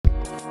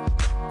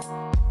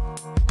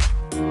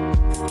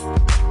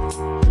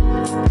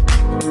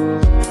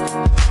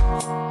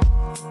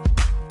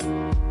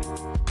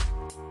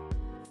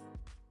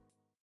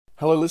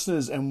Hello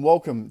listeners and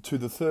welcome to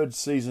the third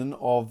season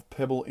of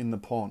Pebble in the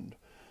Pond,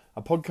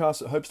 a podcast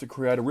that hopes to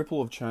create a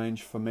ripple of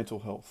change for mental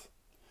health.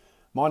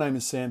 My name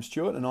is Sam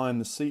Stewart and I am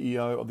the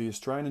CEO of the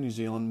Australian and New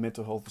Zealand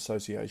Mental Health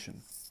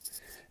Association.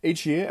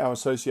 Each year our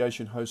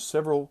association hosts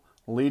several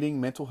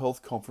leading mental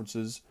health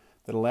conferences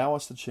that allow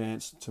us the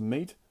chance to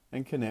meet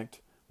and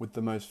connect with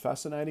the most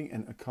fascinating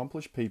and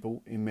accomplished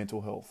people in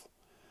mental health.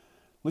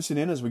 Listen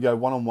in as we go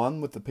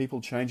one-on-one with the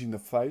people changing the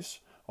face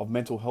of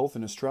mental health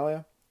in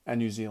Australia and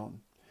New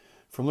Zealand.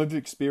 From lived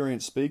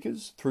experience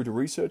speakers through to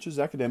researchers,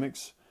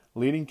 academics,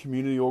 leading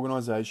community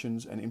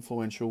organisations and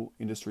influential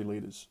industry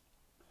leaders.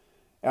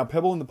 Our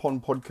Pebble in the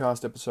Pond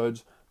podcast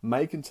episodes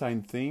may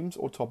contain themes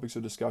or topics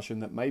of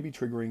discussion that may be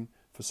triggering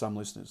for some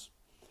listeners.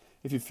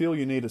 If you feel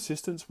you need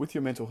assistance with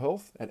your mental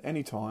health at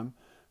any time,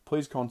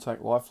 please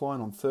contact Lifeline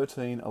on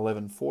 13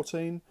 11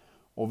 14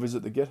 or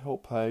visit the Get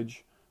Help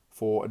page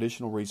for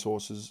additional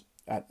resources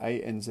at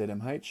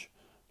anzmh.asn.au.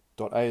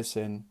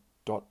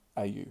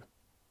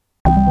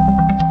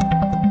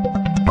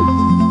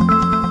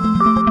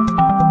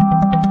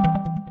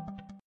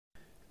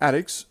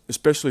 Addicts,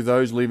 especially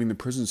those leaving the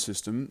prison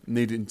system,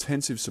 need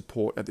intensive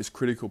support at this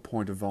critical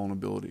point of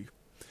vulnerability.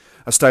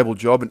 A stable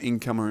job and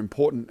income are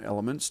important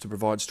elements to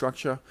provide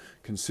structure,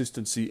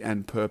 consistency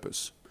and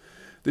purpose.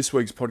 This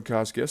week's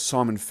podcast guest,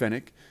 Simon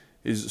Fennick,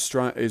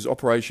 is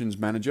Operations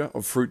Manager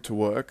of Fruit to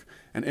Work,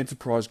 an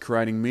enterprise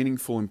creating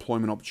meaningful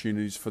employment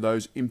opportunities for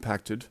those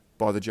impacted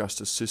by the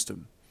justice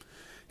system.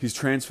 His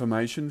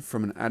transformation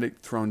from an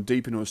addict thrown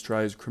deep into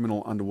Australia's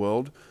criminal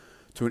underworld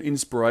to an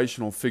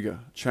inspirational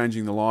figure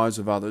changing the lives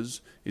of others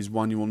is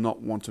one you will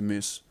not want to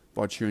miss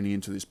by tuning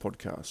into this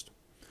podcast.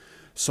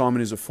 Simon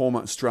is a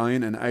former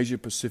Australian and Asia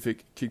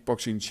Pacific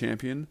kickboxing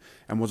champion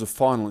and was a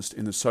finalist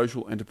in the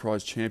Social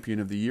Enterprise Champion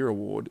of the Year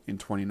award in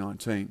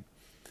 2019.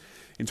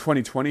 In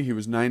 2020, he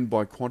was named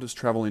by Qantas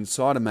Travel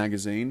Insider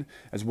magazine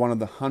as one of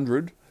the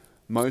 100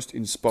 most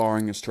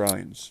inspiring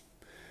Australians.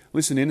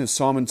 Listen in as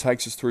Simon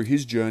takes us through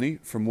his journey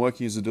from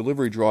working as a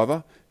delivery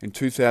driver in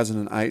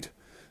 2008,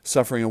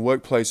 suffering a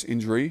workplace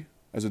injury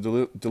as a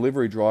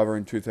delivery driver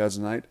in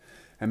 2008,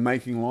 and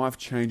making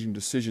life-changing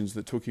decisions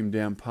that took him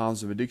down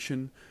paths of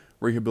addiction,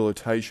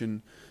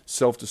 rehabilitation,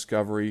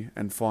 self-discovery,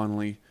 and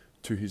finally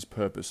to his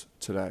purpose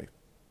today.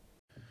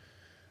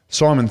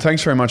 Simon,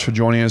 thanks very much for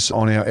joining us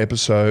on our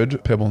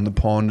episode, Pebble in the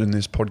Pond, in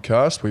this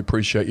podcast. We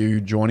appreciate you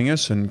joining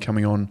us and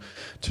coming on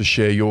to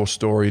share your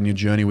story and your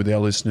journey with our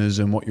listeners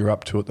and what you're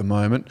up to at the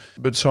moment.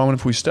 But Simon,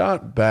 if we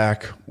start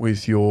back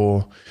with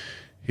your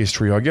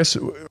history, I guess,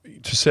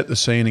 to set the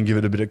scene and give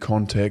it a bit of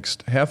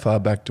context, how far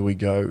back do we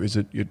go? Is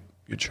it your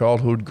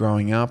childhood,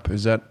 growing up?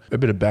 Is that a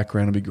bit of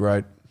background would be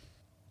great?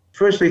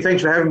 Firstly,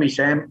 thanks for having me,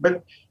 Sam.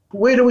 But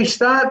where do we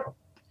start?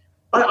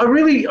 I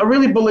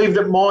really believe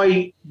that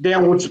my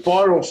downward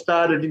spiral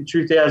started in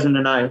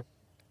 2008.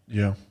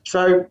 Yeah.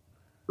 So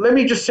let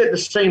me just set the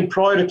scene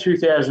prior to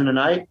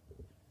 2008.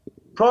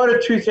 Prior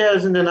to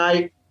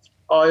 2008,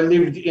 I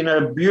lived in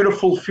a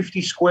beautiful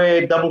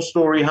 50-square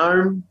double-storey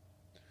home,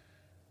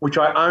 which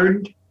I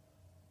owned.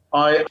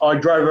 I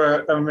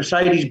drove a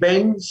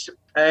Mercedes-Benz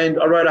and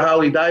I rode a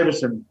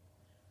Harley-Davidson.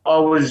 I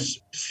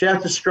was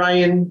South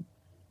Australian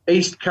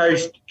East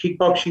Coast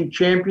kickboxing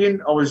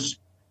champion. I was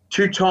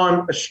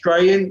two-time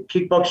Australian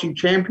kickboxing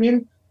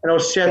champion and I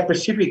was South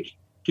Pacific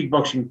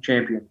kickboxing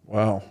champion.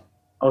 Wow.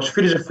 I was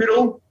fit as a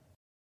fiddle.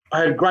 I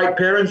had great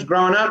parents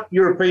growing up,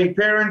 European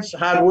parents,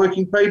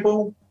 hard-working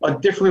people. I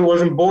definitely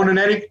wasn't born an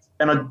addict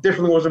and I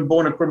definitely wasn't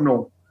born a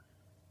criminal.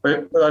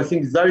 But I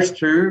think those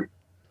two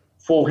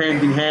fall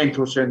hand in hand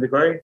to a certain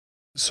degree.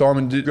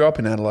 Simon, did you grow up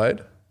in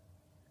Adelaide?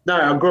 No,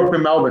 I grew up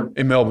in Melbourne.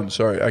 In Melbourne,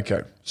 sorry.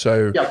 Okay.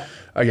 So, Yep.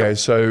 Okay.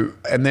 So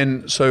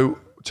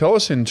tell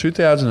us in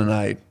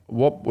 2008,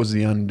 what was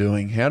the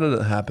undoing? How did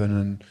it happen?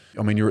 And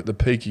I mean, you're at the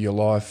peak of your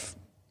life.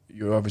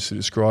 You obviously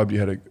described you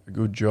had a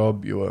good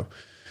job. You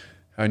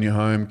own your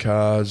home,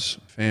 cars,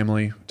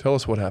 family. Tell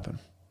us what happened.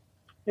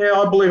 Yeah,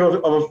 I believe I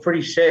was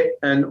pretty set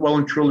and well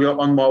and truly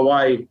on my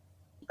way.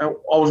 I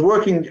was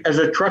working as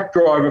a truck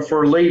driver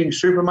for a leading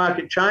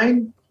supermarket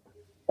chain.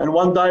 And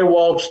one day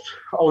whilst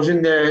I was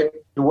in the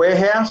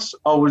warehouse,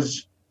 I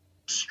was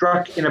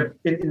struck in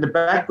the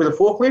back with a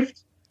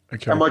forklift.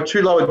 Okay. And my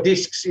two lower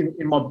discs in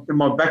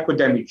my back were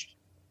damaged.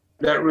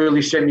 That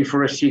really sent me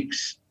for a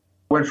 6.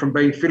 Went from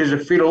being fit as a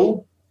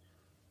fiddle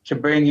to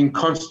being in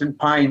constant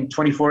pain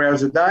 24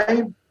 hours a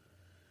day.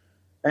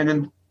 And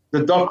then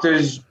the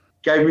doctors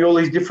gave me all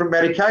these different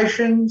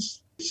medications,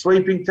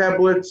 sleeping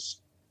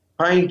tablets,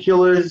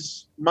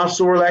 painkillers,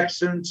 muscle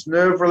relaxants,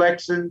 nerve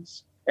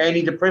relaxants,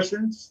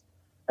 antidepressants,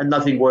 and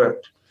nothing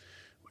worked.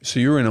 So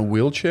you're in a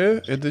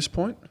wheelchair at this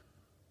point?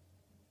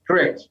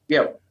 Correct,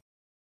 yeah.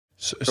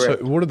 So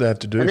what did they have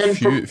to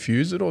do?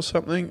 Fuse it or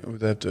something?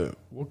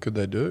 What could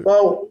they do?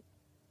 Well,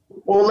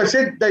 they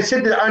said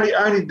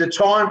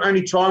that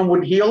only time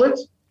would heal it.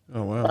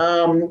 Oh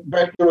wow!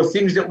 But there were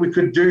things that we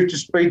could do to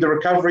speed the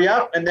recovery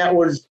up, and that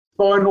was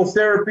spinal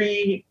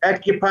therapy,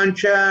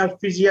 acupuncture,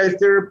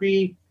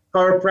 physiotherapy,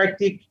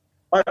 chiropractic.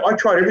 I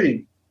tried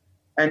everything.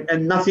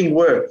 and nothing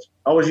worked.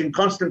 I was in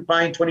constant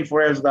pain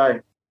 24 hours a day.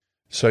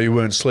 So you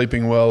weren't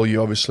sleeping well.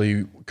 You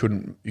obviously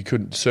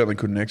certainly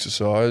couldn't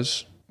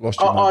exercise. Lost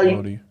your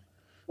mobility.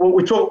 Well,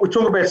 we talk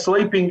about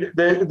sleeping.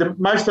 The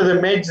most of the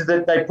meds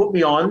that they put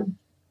me on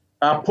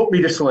put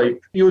me to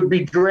sleep. You would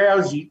be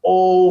drowsy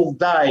all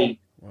day.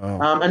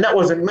 Wow. And that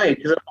wasn't me,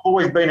 because I've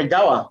always been a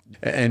goer.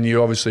 And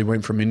you obviously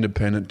went from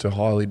independent to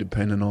highly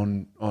dependent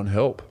on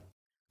help.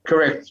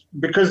 Correct.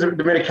 Because the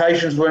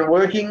medications weren't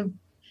working,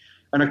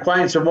 an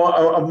acquaintance of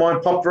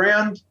mine popped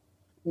around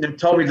and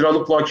told me that I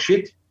looked like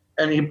shit,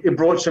 and he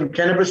brought some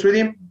cannabis with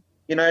him.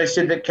 He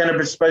said that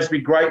cannabis is supposed to be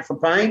great for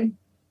pain,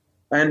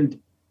 and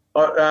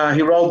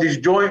he rolled his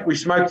joint. We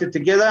smoked it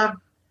together,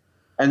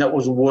 and that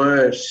was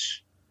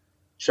worse.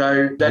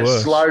 So that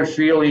slow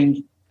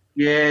feeling,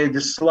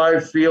 the slow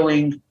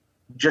feeling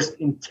just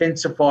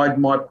intensified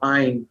my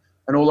pain,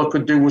 and all I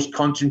could do was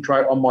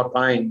concentrate on my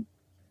pain.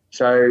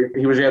 So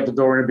he was out the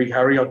door in a big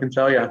hurry, I can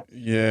tell you.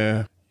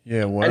 Yeah,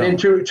 wow. And then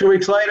two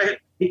weeks later,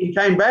 he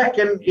came back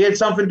and he had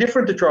something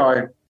different to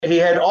try. He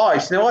had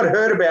ice. Now, I'd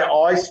heard about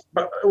ice,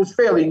 but it was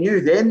fairly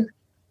new then.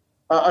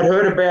 I'd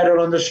heard about it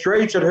on the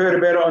streets. I'd heard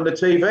about it on the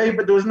TV,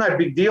 but there was no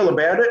big deal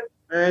about it.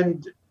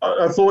 And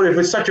I thought, if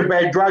it's such a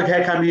bad drug,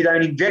 how come you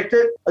don't inject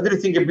it? I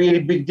didn't think it'd be any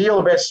big deal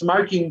about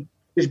smoking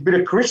this bit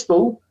of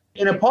crystal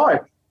in a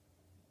pipe.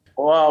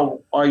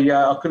 Well, I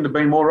couldn't have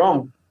been more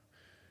wrong.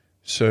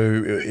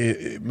 So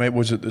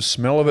was it the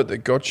smell of it that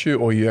got you,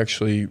 or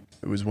it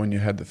was when you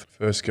had the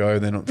first go?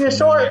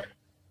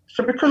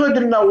 So because I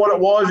didn't know what it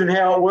was and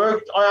how it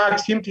worked, I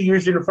asked him to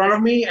use it in front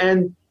of me,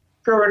 and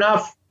sure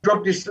enough,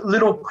 dropped this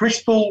little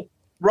crystal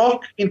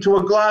rock into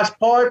a glass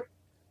pipe.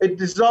 It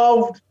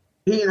dissolved.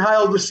 He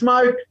inhaled the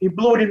smoke. He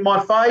blew it in my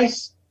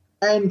face,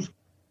 and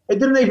it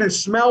didn't even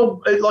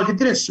smell it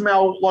didn't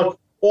smell like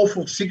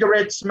awful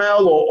cigarette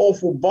smell or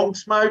awful bong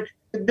smoke.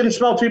 It didn't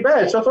smell too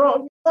bad. So I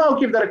thought, I'll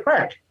give that a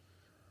crack.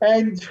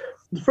 And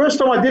the first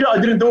time I did it, I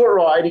didn't do it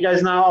right. He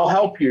goes, no, I'll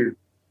help you.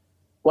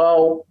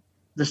 Well,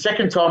 the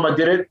second time I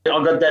did it,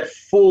 I got that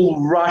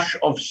full rush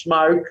of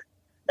smoke.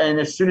 And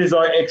as soon as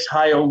I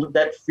exhaled,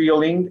 that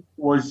feeling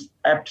was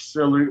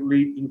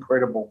absolutely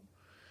incredible.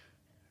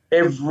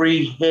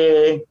 Every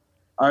hair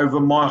over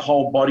my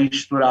whole body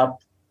stood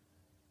up,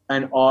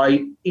 and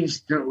I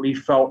instantly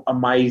felt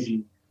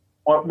amazing.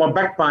 My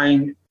back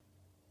pain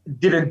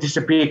didn't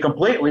disappear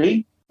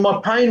completely. My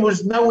pain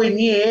was nowhere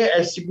near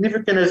as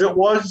significant as it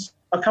was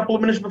a couple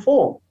of minutes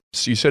before.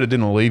 So you said it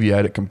didn't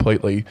alleviate it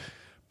completely,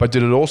 but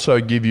did it also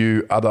give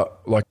you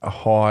like a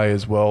high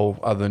as well,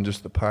 other than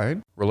just the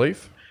pain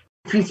relief?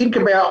 If you think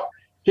about,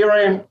 here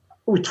I am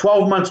with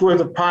 12 months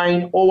worth of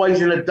pain,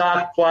 always in a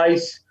dark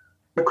place.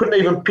 I couldn't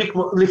even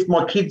lift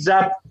my kids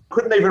up.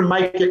 Couldn't even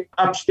make it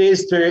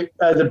upstairs to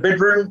the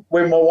bedroom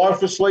where my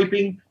wife was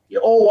sleeping.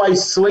 You're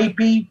always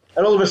sleepy.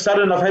 And all of a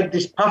sudden I've had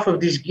this puff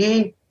of this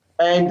gear,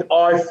 and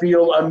I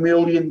feel $1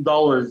 million.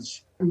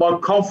 My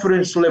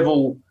confidence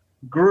level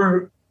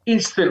grew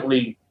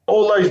instantly.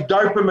 All those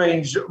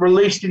dopamines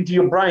released into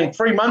your brain,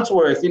 3 months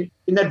worth in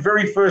that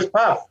very first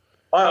puff.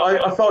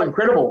 I felt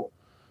incredible.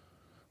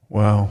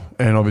 Wow.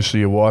 And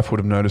obviously your wife would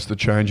have noticed the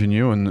change in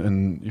you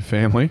and your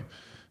family.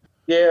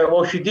 Yeah,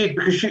 well, she did,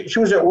 because she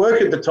was at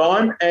work at the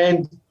time,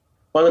 and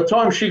by the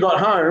time she got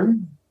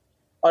home,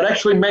 I'd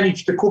actually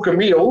managed to cook a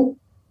meal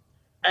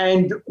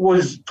and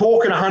was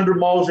talking 100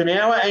 miles an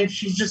hour, and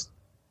she's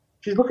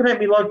looking at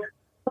me like,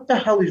 what the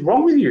hell is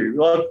wrong with you?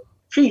 Like,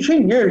 she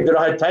knew that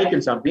I had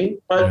taken something,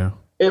 but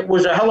It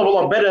was a hell of a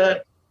lot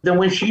better than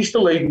when she used to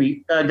leave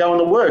me going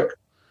to work.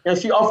 And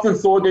she often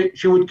thought that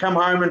she would come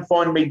home and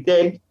find me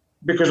dead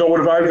because I would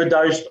have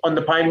overdosed on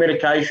the pain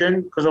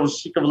medication because I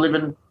was sick of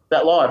living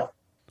that life.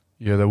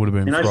 Yeah, that would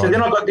have been So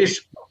then I got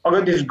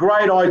this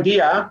great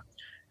idea,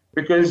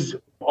 because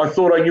I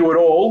thought I knew it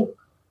all,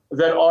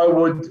 that I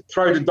would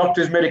throw the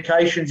doctor's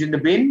medications in the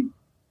bin.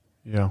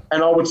 Yeah.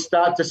 And I would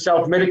start to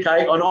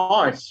self-medicate on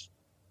ice.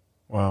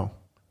 Wow.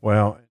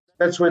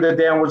 That's where the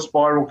downward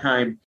spiral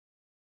came.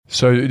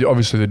 So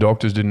obviously the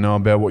doctors didn't know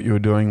about what you were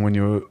doing when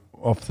you were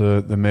off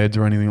the meds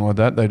or anything like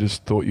that. They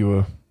just thought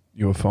you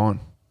were fine.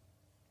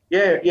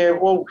 Yeah.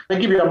 Well, they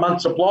give you a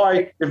month's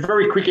supply. They're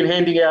very quick in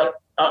handing out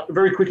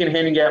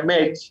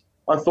meds.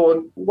 I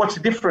thought, what's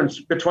the difference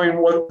between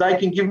what they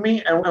can give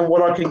me and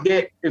what I can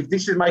get? If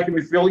this is making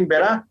me feeling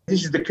better,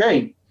 this is the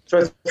key. So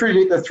I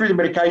threw the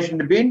medication in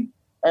the bin,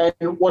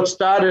 and what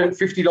started at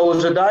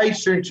 $50 a day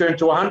soon turned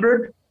to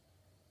 $100,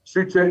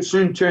 soon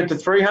turned to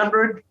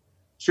 $300,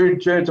 soon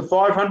turned to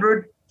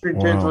 $500, soon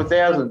turned to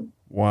 $1,000.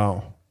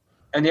 Wow.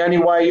 And the only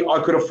way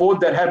I could afford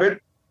that habit,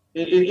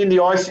 in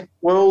the ice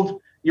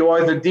world, you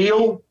either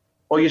deal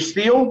or you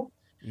steal.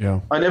 Yeah.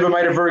 I never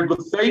made a very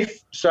good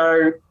thief,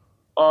 so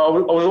I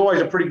was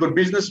always a pretty good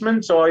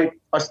businessman, so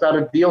I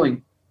started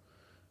dealing.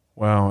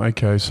 Wow,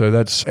 okay. So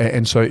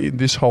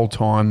this whole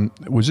time,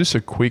 was this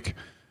a quick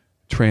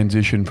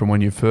transition from when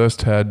you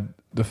first had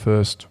the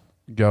first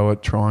go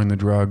at trying the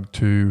drug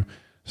to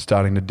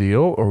starting to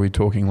deal, or are we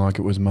talking like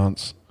it was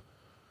months?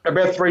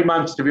 About 3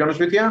 months, to be honest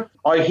with you.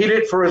 I hid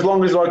it for as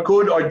long as I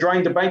could. I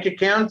drained the bank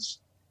accounts.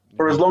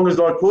 for as long as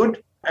I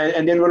could.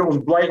 And then when it was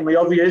blatantly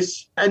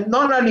obvious. And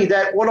not only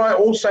that, what I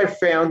also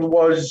found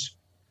was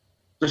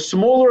the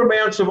smaller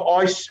amounts of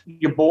ice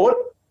you bought,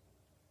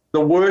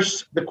 the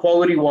worse the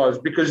quality was,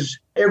 because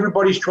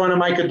everybody's trying to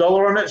make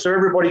 $1 on it. So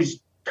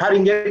everybody's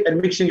cutting it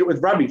and mixing it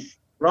with rubbish,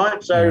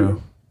 right?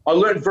 So I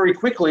learned very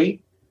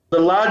quickly, the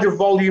larger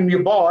volume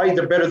you buy,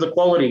 the better the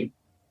quality.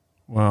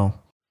 Wow.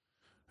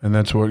 And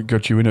that's what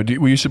got you into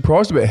it. Were you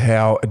surprised about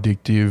how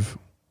addictive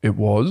it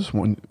was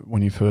when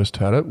you first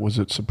had it? Was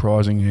it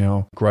surprising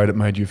how great it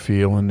made you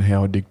feel and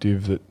how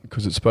addictive that,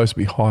 because it's supposed to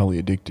be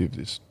highly addictive,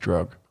 this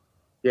drug?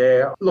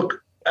 Yeah.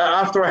 Look,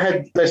 after I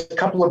had those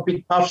couple of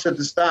big puffs at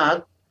the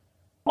start,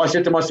 I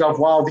said to myself,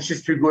 wow, this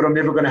is too good. I'm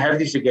never going to have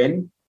this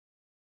again.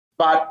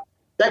 But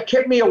that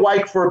kept me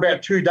awake for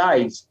about 2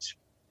 days.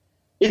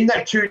 In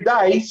that 2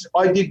 days,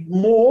 I did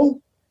more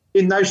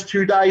in those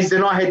 2 days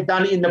than I had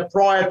done in the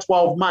prior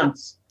 12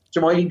 months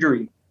to my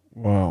injury.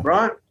 Wow.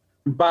 Right?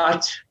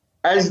 But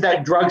as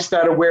that drug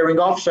started wearing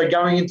off, so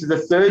going into the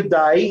 3rd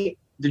day,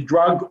 the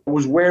drug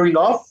was wearing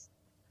off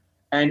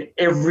and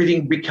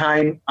everything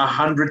became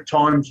 100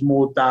 times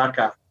more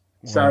darker.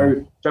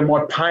 Wow. So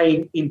my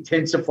pain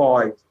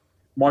intensified.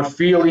 My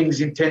feelings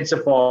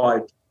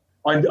intensified.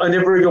 I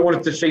never even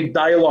wanted to see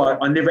daylight.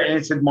 I never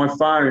answered my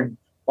phone.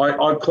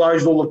 I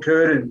closed all the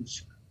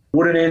curtains,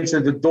 wouldn't answer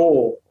the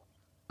door.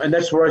 And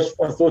that's where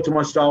I thought to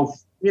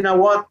myself, you know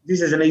what?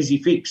 This is an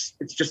easy fix.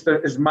 It's just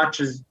as much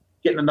as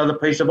getting another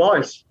piece of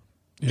ice.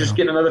 Just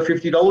getting another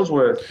 $50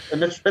 worth.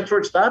 And that's where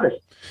it started.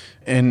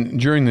 And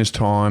during this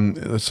time,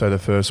 let's say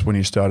when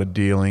you started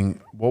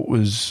dealing, what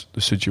was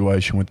the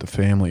situation with the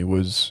family?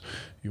 Was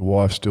your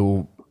wife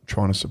still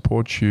trying to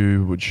support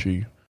you? Would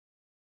she?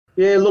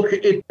 Yeah, look,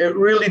 it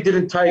really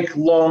didn't take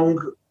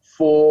long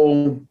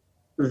for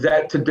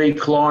that to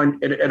decline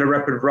at a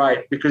rapid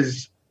rate,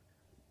 because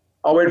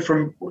I went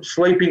from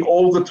sleeping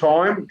all the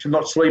time to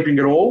not sleeping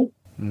at all.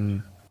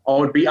 I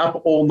would be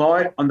up all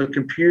night on the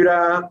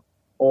computer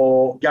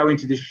or go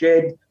into the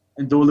shed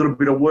and do a little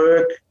bit of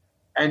work.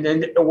 And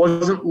then it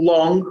wasn't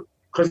long,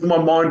 because my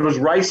mind was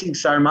racing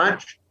so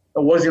much,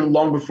 it wasn't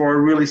long before I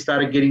really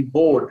started getting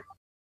bored.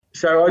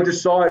 So I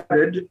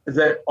decided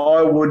that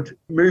I would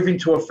move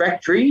into a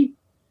factory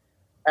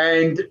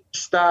and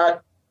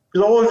start,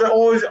 because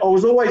I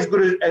was always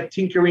good at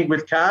tinkering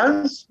with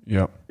cars.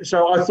 Yeah.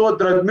 So I thought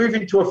that I'd move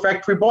into a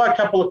factory, buy a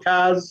couple of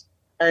cars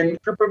and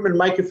strip them and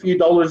make a few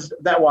dollars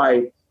that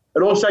way.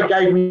 It also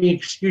gave me an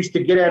excuse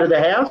to get out of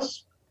the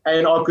house,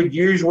 and I could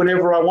use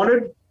whenever I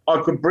wanted.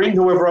 I could bring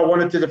whoever I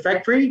wanted to the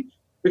factory,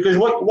 because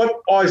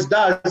what ICE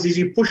does is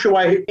you push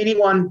away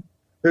anyone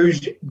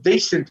who's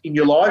decent in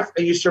your life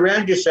and you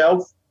surround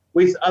yourself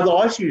with other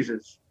ICE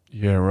users.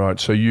 Yeah, right.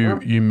 So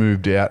you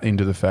moved out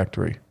into the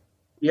factory.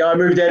 Yeah, I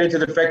moved out into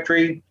the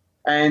factory,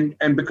 and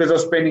because I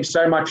was spending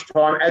so much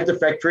time at the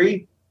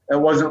factory, it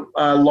wasn't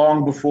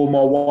long before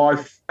my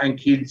wife and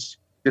kids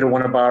didn't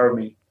want to borrow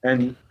me.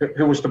 And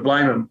who was to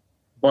blame them?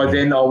 By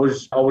then, I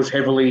was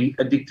heavily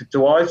addicted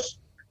to ice,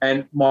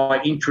 and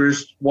my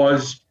interest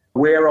was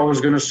where I was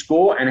going to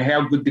score and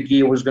how good the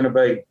gear was going to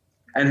be,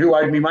 and who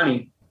owed me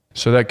money.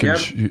 So that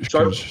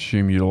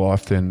consumed your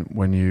life then.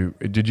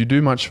 Did you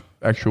do much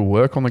actual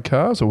work on the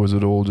cars, or was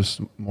it all just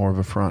more of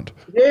a front?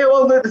 Yeah,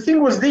 well, the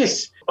thing was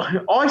this.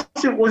 Ice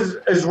was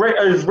as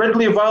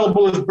readily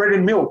available as bread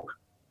and milk.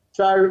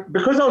 So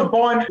because I was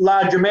buying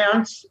large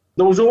amounts,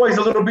 there was always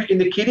a little bit in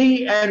the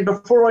kitty, and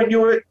before I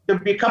knew it,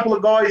 there'd be a couple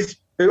of guys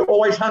who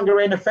always hung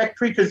around the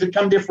factory because they'd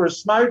come there for a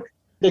smoke.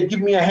 They'd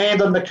give me a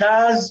hand on the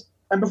cars,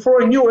 and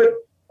before I knew it,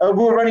 we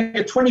were running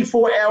a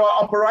 24-hour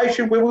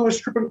operation where we were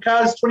stripping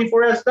cars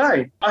 24 hours a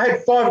day. I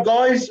had 5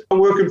 guys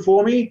working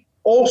for me,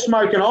 all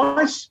smoking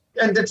ice,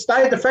 and they'd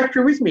stay at the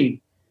factory with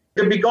me.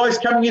 There'd be guys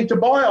coming in to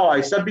buy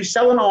ice. I'd be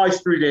selling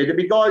ice through there. There'd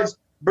be guys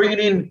bringing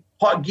in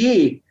hot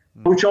gear,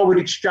 which I would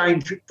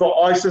exchange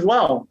for ice as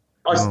well.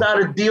 I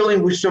started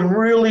dealing with some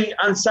really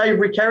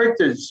unsavory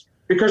characters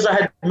because I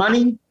had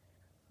money,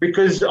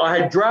 because I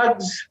had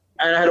drugs,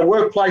 and I had a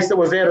workplace that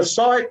was out of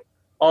sight.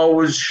 I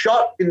was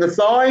shot in the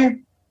thigh,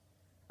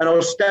 and I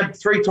was stabbed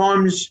 3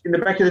 times in the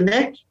back of the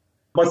neck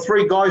by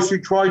 3 guys who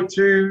tried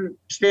to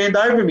stand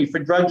over me for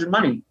drugs and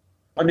money.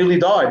 I nearly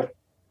died.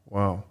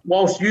 Wow.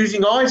 Whilst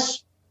using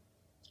ice,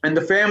 and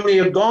the family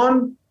had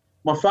gone.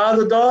 My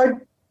father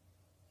died.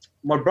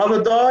 My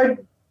brother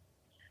died.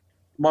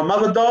 My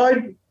mother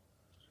died.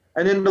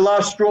 And then the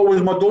last straw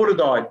was my daughter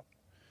died.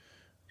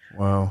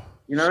 Wow.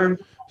 You know?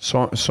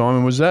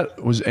 Simon,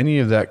 was any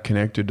of that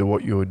connected to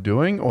what you were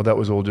doing, or that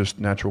was all just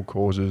natural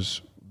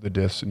causes, the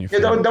deaths in your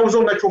family? Yeah, that was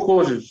all natural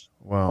causes.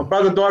 Wow. My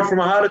brother died from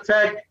a heart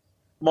attack.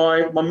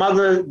 My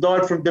mother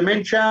died from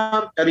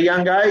dementia at a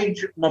young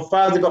age. My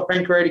father got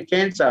pancreatic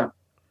cancer.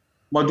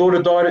 My daughter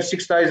died at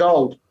 6 days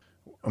old.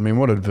 I mean,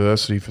 what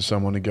adversity for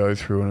someone to go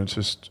through, and it's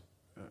just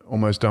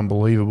almost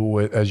unbelievable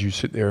as you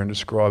sit there and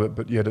describe it,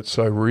 but yet it's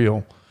so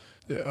real.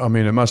 I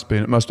mean, it must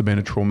have been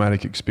a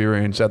traumatic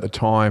experience at the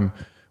time.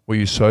 Were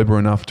you sober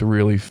enough to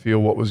really feel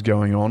what was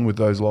going on with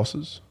those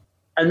losses?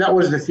 And that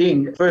was the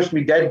thing. First,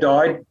 my dad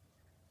died,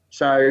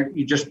 So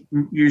you just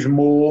use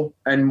more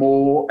and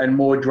more and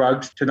more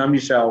drugs to numb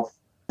yourself.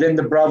 Then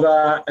the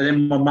brother, and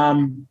then my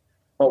mum.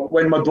 But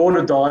when my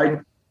daughter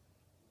died,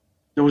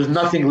 there was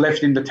nothing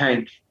left in the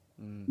tank,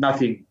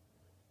 nothing.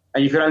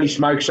 And you could only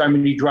smoke so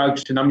many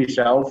drugs to numb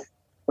yourself.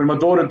 When my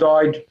daughter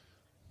died,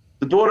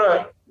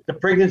 the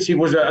pregnancy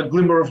was a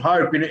glimmer of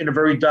hope in a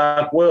very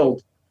dark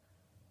world.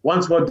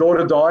 Once my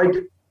daughter died,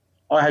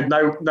 I had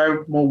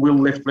no more will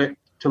left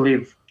to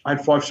live. I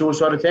had 5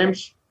 suicide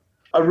attempts.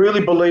 I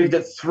really believe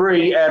that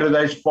 3 out of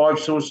those 5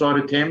 suicide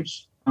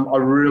attempts, I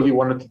really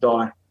wanted to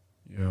die.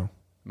 Yeah.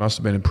 Must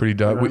have been a pretty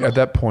dark... At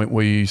that point,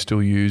 were you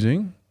still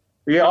using?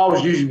 Yeah, I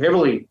was using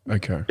heavily.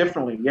 Okay.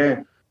 Definitely,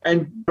 yeah.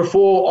 And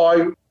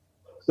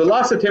the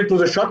last attempt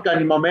was a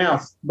shotgun in my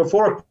mouth.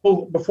 Before I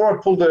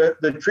pulled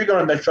the trigger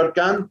on that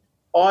shotgun,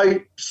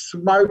 I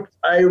smoked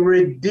a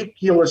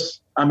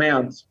ridiculous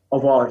amount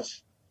of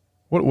ice.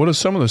 What are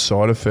some of the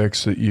side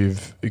effects that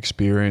you've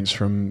experienced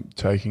from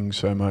taking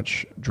so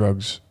much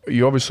drugs?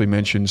 You obviously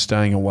mentioned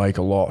staying awake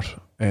a lot,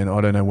 and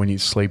I don't know when you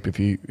sleep. If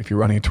you're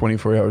running a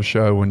 24-hour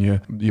show, when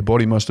your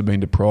body must have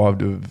been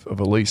deprived of at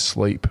least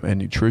sleep and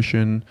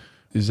nutrition.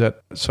 Is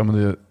that some of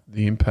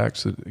the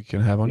impacts that it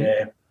can have on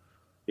you?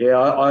 Yeah,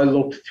 I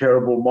looked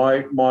terrible.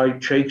 My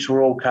cheeks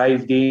were all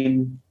caved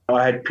in.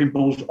 I had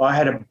pimples. I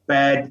had a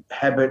bad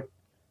habit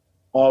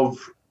of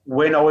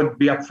when I would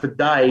be up for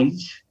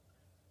days,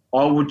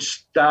 I would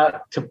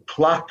start to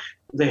pluck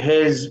the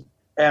hairs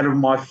out of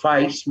my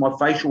face, my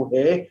facial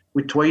hair,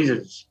 with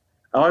tweezers.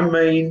 I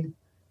mean,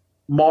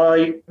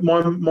 my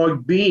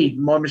beard,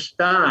 my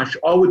moustache,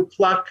 I would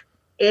pluck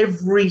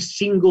every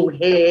single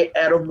hair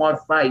out of my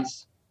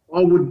face. I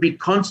would be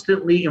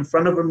constantly in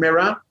front of a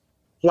mirror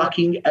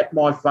plucking at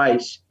my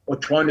face or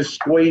trying to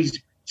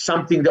squeeze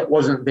something that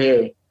wasn't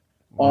there.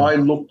 I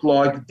looked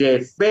like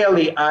death.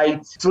 Barely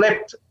ate,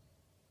 slept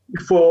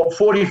for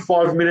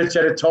 45 minutes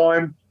at a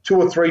time,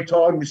 2 or 3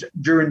 times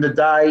during the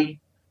day.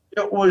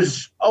 I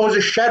was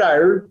a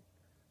shadow.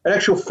 In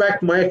actual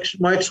fact, my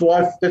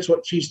ex-wife, that's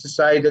what she used to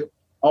say, that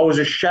I was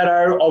a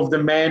shadow of the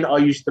man I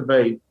used to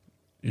be.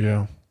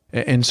 Yeah.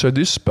 And so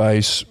this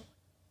space,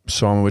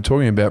 Simon, we're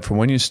talking about from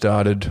when you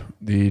started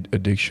the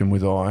addiction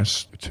with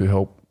ice to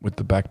help with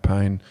the back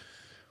pain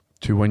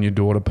to when your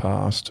daughter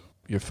passed,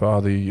 your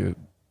father, your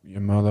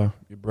mother,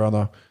 your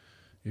brother,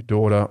 your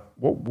daughter.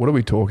 What are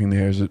we talking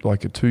there? Is it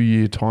like a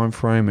 2-year time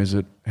frame?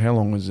 How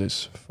long was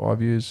this?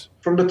 5 years?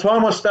 From the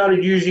time I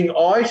started using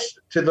ice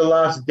to the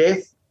last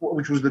death,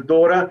 which was the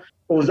daughter,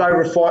 it was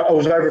over a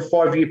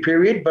 5-year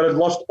period, but I'd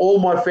lost all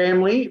my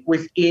family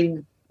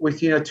within a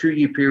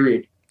 2-year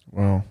period.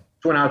 Wow.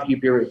 2.5-year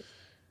period.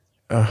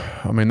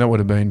 I mean, that would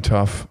have been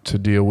tough to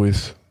deal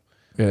with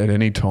at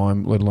any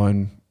time, let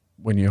alone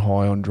when you're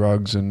high on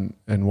drugs and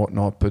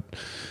whatnot. But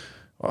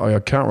I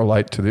can't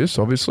relate to this,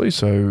 obviously.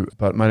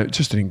 But mate, it's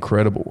just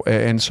incredible.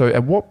 And so,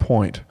 at what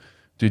point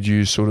did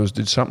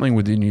something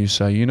within you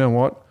say, you know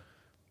what,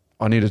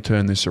 I need to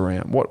turn this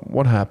around?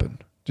 What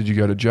happened? Did you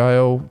go to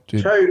jail?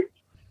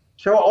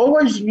 So I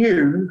always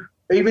knew,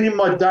 even in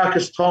my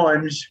darkest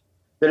times,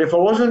 that if I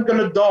wasn't going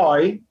to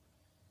die,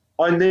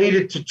 I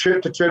needed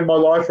to turn my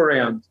life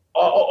around. I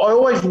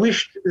always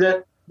wished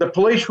that the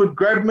police would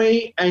grab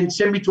me and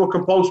send me to a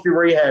compulsory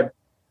rehab,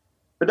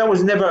 but that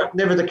was never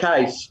the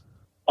case.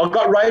 I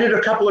got raided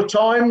a couple of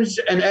times,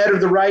 and out of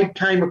the raid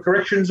came a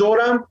corrections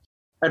order,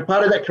 and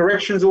part of that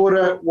corrections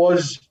order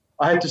was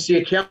I had to see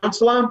a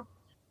counsellor.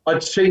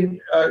 So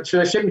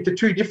they sent me to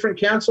 2 different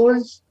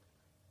counsellors.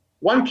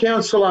 One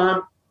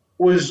counsellor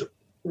was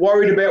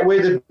worried about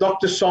where the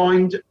doctor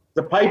signed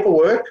the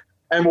paperwork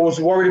and was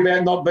worried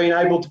about not being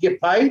able to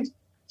get paid.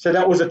 So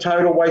that was a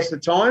total waste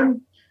of time.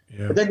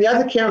 Yeah. But then the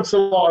other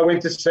counsellor I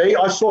went to see,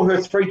 I saw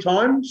her 3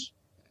 times.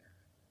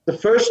 The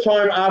first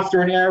time, after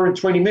 1 hour and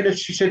 20 minutes,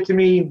 she said to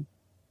me,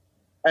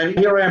 and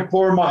here I am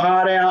pouring my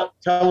heart out,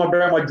 telling her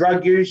about my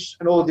drug use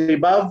and all of the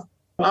above.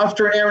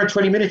 After 1 hour and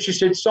 20 minutes, she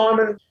said,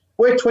 Simon,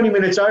 we're 20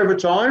 minutes over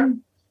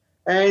time,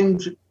 and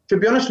to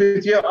be honest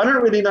with you, I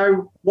don't really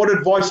know what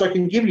advice I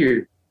can give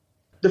you.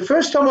 The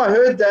first time I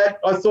heard that,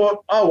 I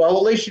thought, oh, well,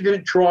 at least she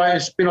didn't try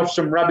and spin off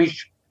some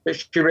rubbish that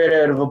she read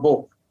out of a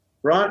book,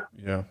 right?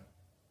 Yeah.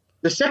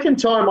 The second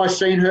time I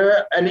seen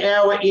her, 1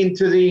 hour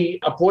into the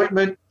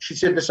appointment, she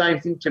said the same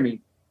thing to me.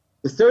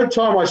 The third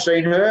time I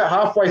seen her,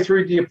 halfway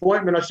through the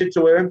appointment, I said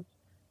to her,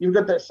 you've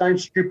got that same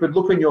stupid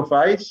look on your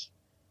face.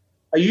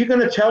 Are you going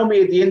to tell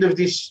me at the end of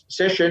this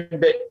session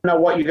that you know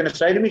what you're going to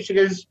say to me? She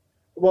goes,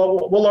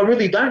 well, I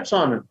really don't,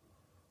 Simon.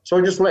 So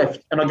I just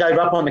left and I gave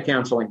up on the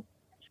counselling.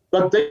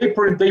 Got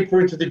deeper and deeper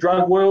into the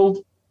drug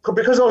world.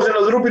 Because I was in a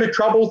little bit of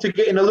trouble, to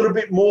get in a little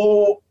bit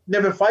more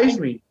never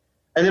fazed me.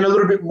 And then a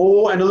little bit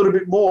more and a little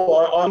bit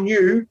more. I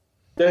knew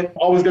that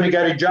I was going to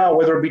go to jail,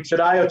 whether it be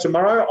today or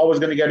tomorrow, I was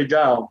going to go to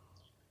jail.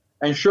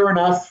 And sure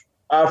enough,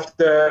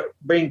 after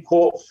being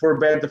caught for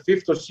about the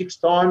 5th or 6th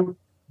time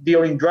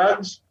dealing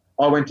drugs,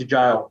 I went to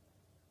jail.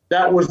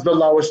 That was the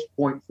lowest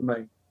point for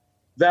me.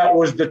 That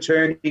was the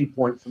turning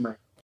point for me.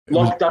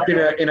 Locked up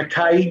in a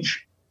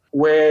cage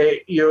where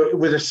you're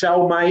with a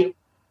cellmate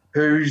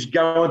who's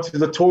going to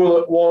the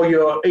toilet while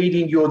you're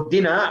eating your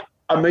dinner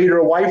a metre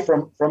away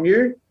from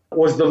you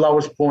was the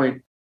lowest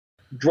point.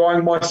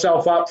 Drying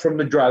myself up from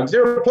the drugs.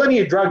 There are plenty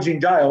of drugs in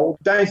jail.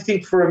 Don't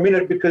think for a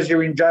minute because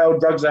you're in jail,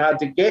 drugs are hard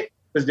to get,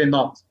 because they're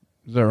not.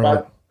 Is that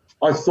right? But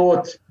I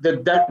thought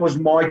that was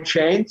my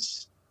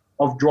chance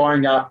of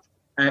drying up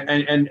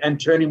and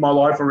turning my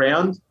life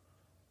around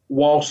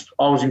whilst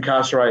I was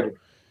incarcerated.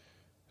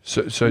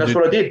 So that's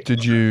what I did.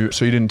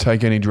 So you didn't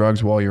take any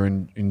drugs while you're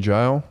in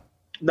jail?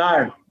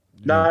 No.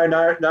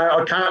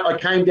 I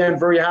came down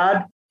very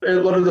hard. A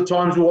lot of the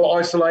times we were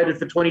isolated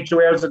for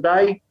 22 hours a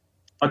day.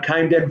 I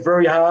came down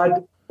very hard.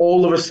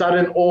 All of a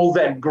sudden, all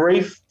that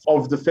grief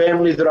of the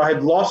family that I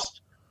had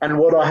lost and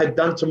what I had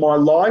done to my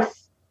life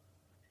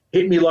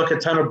hit me like a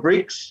ton of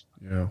bricks.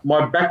 Yeah.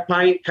 My back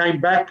pain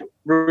came back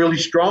really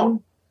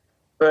strong,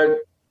 but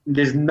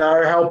there's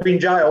no help in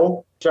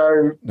jail.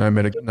 So none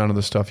of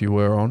the stuff you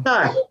were on?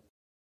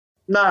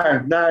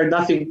 No,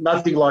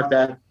 nothing like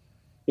that.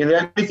 You know,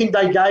 the only thing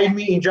they gave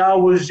me in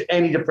jail was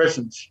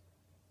antidepressants.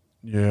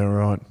 Yeah,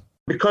 right.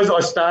 Because I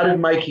started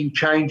making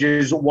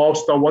changes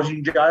whilst I was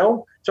in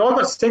jail. So I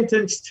got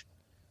sentenced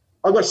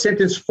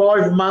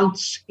 5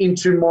 months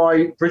into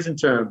my prison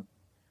term.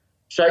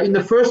 So in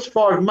the first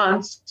 5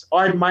 months,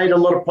 I had made a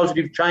lot of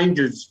positive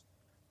changes.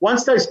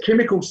 Once those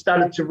chemicals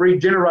started to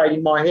regenerate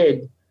in my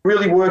head,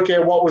 really work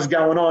out what was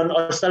going on,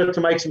 I started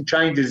to make some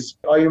changes.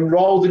 I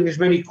enrolled in as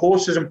many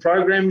courses and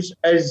programs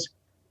as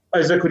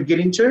I could get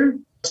into.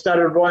 I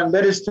started writing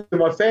letters to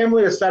my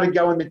family. I started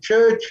going to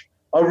church.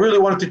 I really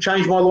wanted to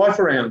change my life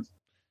around.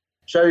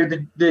 So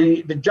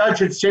the judge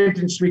had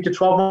sentenced me to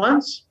 12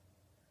 months,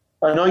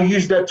 and I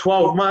used that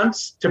 12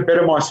 months to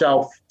better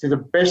myself to the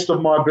best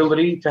of my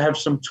ability, to have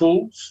some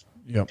tools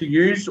to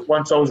use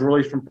once I was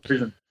released from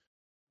prison.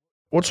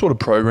 What sort of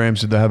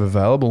programs did they have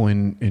available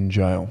in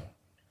jail?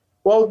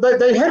 Well,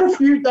 they had a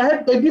few.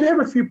 They did have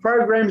a few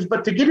programs,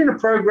 but to get in a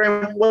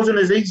program wasn't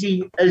as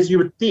easy as you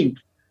would think.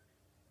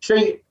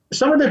 See,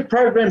 some of the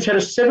programs had a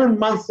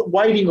 7-month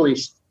waiting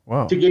list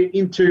to get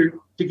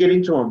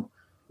into them.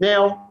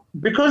 Now,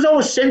 because I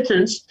was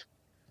sentenced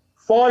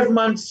 5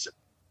 months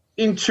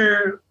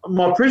into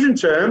my prison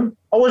term,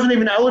 I wasn't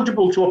even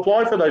eligible to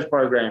apply for those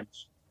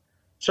programs.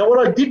 So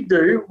what I did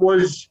do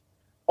was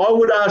I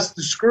would ask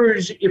the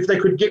Screws if they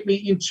could get me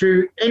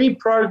into any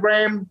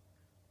program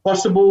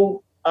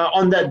possible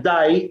on that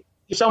day.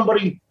 If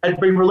somebody had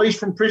been released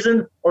from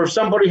prison or if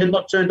somebody had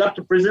not turned up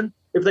to prison,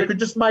 if they could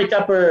just make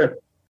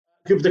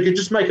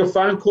a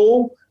phone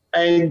call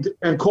and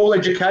call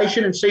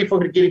education and see if I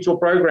could get into a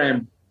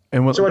program.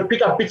 So I'd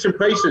pick up bits and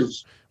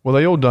pieces. Were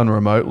they all done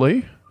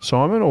remotely,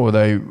 Simon, or were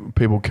they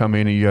people come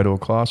in and you go to a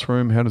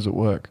classroom? How does it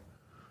work?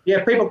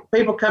 Yeah,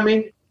 people come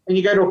in and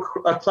you go to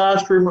a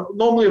classroom,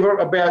 normally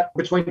about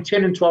between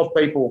 10 and 12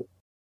 people.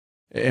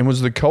 And was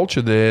the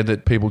culture there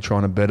that people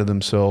trying to better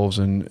themselves?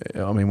 And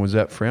I mean, was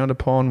that frowned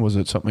upon? Was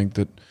it something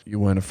that you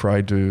weren't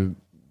afraid to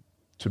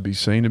be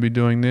seen to be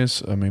doing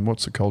this? I mean,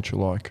 what's the culture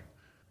like?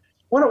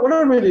 What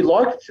I really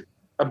liked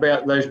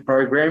about those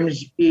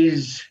programs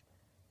is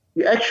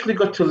you actually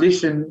got to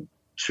listen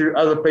to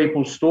other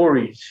people's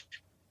stories.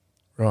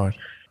 Right.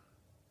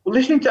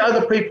 Listening to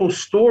other people's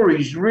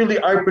stories really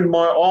opened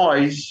my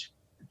eyes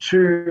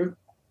to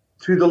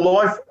the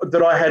life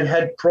that I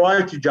had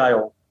prior to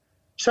jail.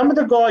 Some of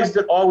the guys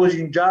that I was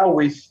in jail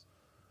with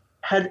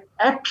had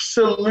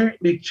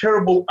absolutely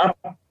terrible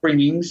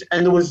upbringings,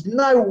 and there was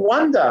no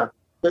wonder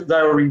that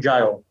they were in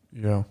jail.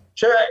 Yeah.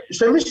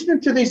 So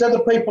listening to these other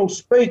people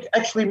speak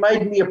actually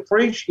made me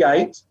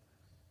appreciate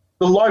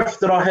the life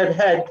that I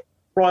had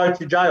prior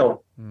to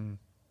jail.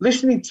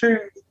 Listening to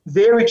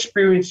their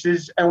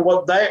experiences and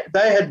what they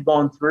had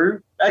gone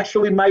through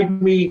actually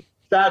made me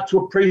start to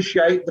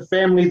appreciate the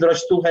family that I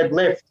still had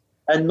left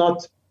and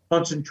not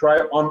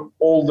concentrate on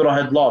all that I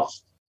had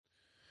lost.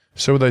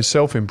 So were they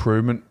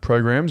self-improvement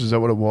programs? Is that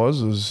what it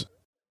was?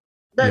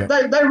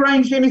 They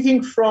ranged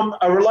anything from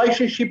a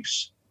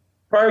relationships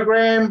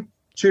program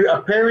to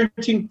a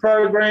parenting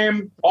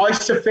program,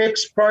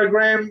 ISOFX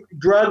program,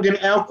 drug and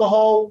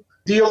alcohol,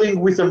 dealing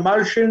with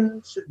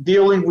emotions,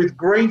 dealing with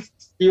grief,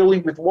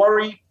 dealing with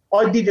worry.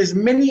 I did as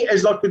many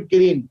as I could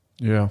get in.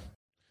 Yeah,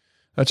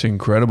 that's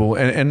incredible.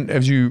 And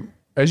as you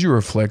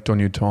reflect on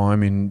your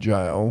time in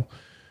jail,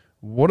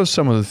 what are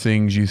some of the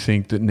things you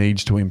think that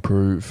needs to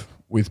improve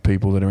with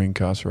people that are in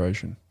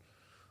incarceration?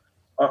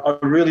 I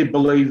really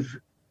believe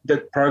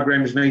that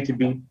programs need to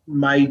be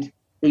made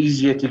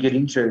easier to get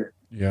into.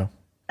 Yeah.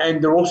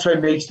 And there also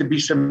needs to be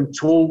some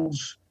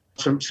tools,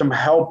 some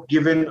help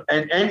given,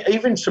 and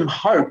even some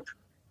hope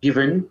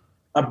given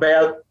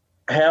about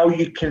how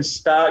you can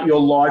start your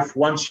life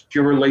once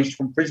you're released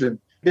from prison.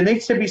 There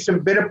needs to be some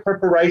better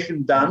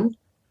preparation done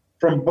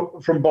from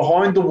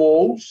behind the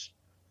walls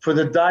for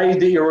the day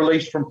that you're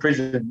released from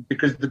prison.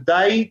 Because the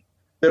day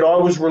that I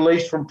was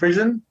released from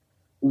prison,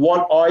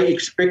 what I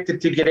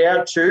expected to get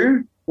out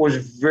to was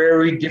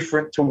very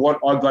different to what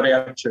I got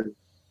out to.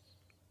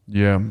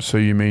 Yeah. So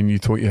you mean you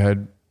thought you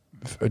had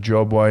a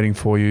job waiting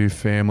for you,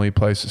 family,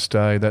 place to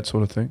stay, that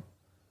sort of thing?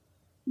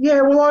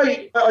 Yeah, well,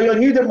 I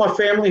knew that my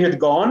family had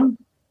gone.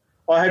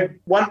 I've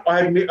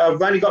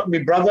only got my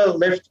brother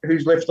left,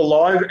 who's left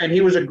alive, and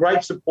he was a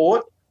great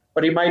support.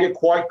 But he made it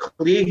quite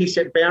clear. He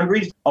set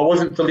boundaries. I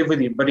wasn't to live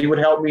with him, but he would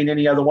help me in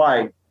any other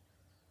way.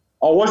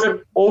 I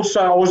wasn't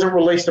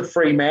released a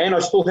free man. I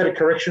still had a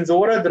corrections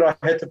order that I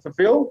had to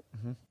fulfill.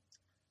 Mm-hmm.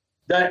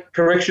 That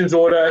corrections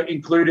order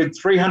included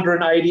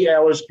 380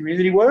 hours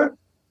community work,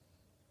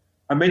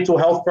 a mental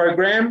health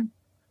program,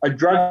 a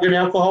drug and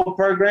alcohol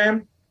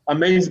program, a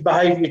men's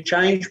behaviour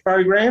change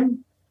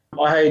program.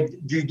 I had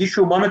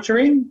judicial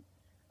monitoring,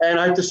 and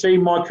I had to see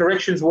my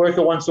corrections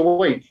worker once a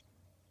week,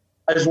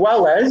 as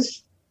well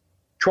as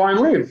try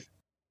and live.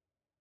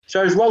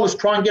 So as well as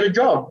try and get a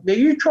job. Now,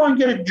 you try and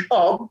get a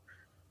job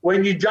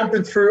when you're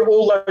jumping through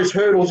all those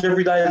hurdles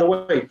every day of the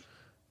week.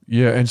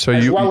 Yeah, and so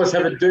as well as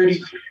have a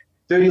dirty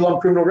long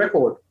criminal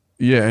record.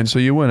 Yeah, and so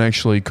you weren't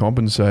actually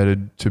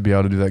compensated to be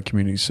able to do that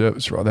community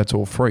service, right? That's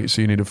all free.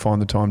 So you need to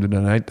find the time to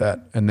donate that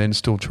and then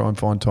still try and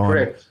find time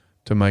Correct.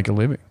 To make a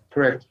living.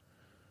 Correct.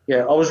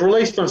 Yeah, I was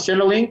released on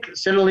Centrelink.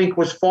 Centrelink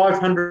was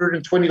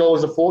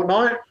 $520 a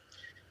fortnight,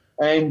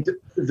 and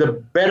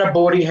the better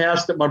boarding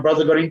house that my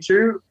brother got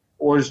into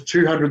was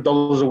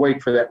 $200 a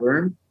week for that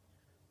room.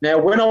 Now,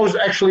 when I was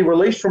actually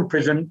released from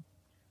prison,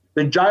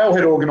 the jail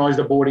had organised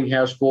a boarding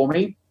house for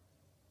me.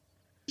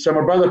 So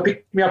my brother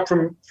picked me up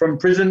from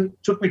prison,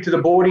 took me to the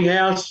boarding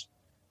house.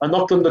 I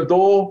knocked on the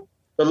door.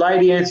 The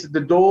lady answered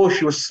the door.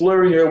 She was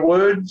slurring her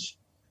words.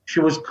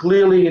 She was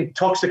clearly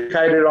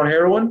intoxicated on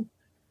heroin.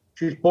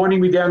 She was pointing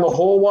me down the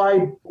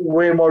hallway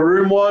where my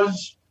room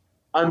was.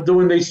 I'm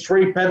doing these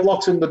 3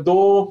 padlocks in the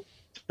door,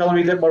 telling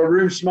me that my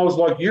room smells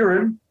like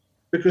urine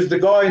because the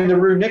guy in the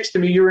room next to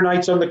me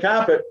urinates on the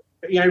carpet,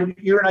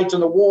 urinates on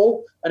the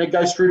wall, and it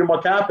goes through to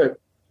my carpet.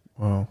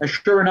 Wow. And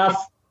sure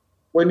enough,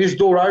 when this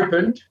door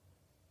opened,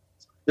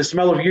 the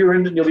smell of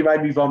urine nearly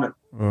made me vomit.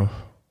 Oh.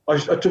 I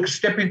took a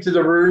step into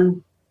the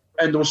room,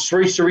 and there was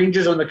 3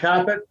 syringes on the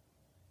carpet.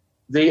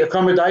 The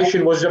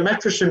accommodation was a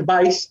mattress and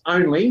base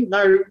only,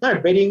 no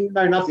bedding,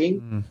 no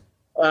nothing,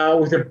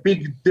 with a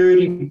big,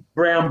 dirty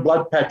brown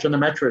blood patch on the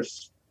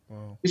mattress.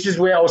 Wow. This is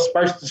where I was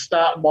supposed to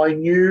start my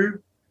new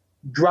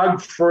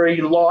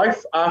drug-free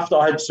life after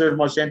I had served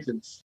my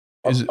sentence.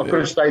 I could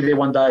have stayed there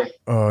one day.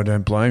 Oh, I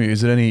don't blame you.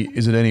 Is it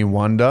any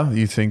wonder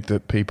you think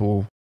that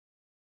people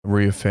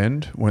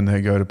reoffend when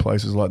they go to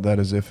places like that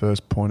as their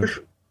first point of...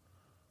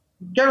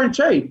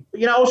 Guaranteed.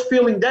 I was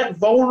feeling that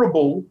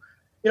vulnerable.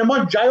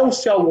 My jail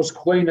cell was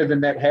cleaner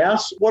than that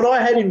house. What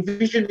I had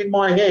envisioned in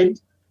my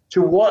head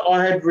to what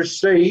I had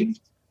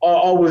received,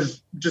 I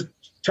was just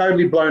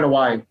totally blown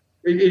away.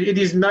 It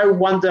is no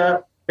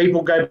wonder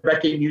people go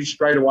back at you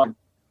straight away.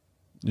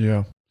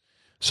 Yeah.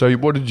 So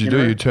what did you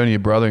do? You turned to your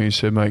brother and you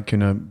said, mate,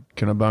 can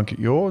I bunk at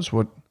yours?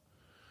 What?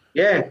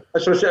 Yeah.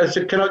 So I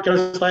said, can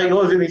I stay at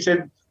yours? And he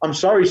said, I'm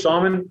sorry,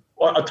 Simon.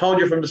 I told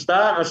you from the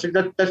start. I said,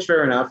 that's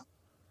fair enough.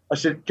 I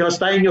said, can I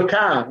stay in your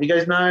car? He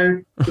goes,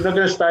 no, you're not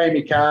going to stay in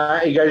your car.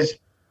 He goes,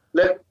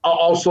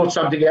 I'll sort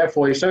something out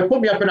for you. So he put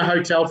me up in a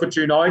hotel for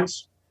 2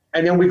 nights,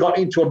 and then we got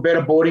into a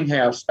better boarding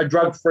house, a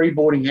drug-free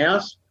boarding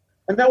house,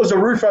 and that was a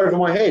roof over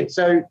my head.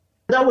 So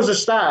that was a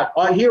start.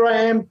 Here I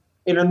am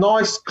in a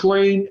nice,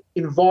 clean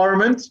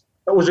environment.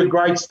 That was a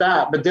great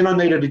start, but then I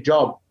needed a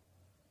job.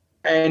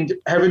 And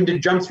having to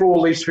jump through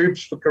all these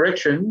hoops for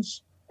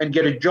corrections and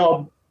get a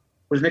job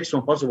was next to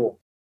impossible.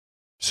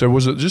 So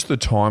was it just the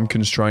time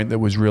constraint that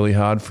was really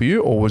hard for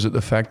you, or was it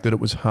the fact that it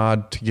was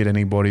hard to get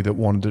anybody that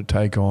wanted to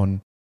take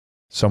on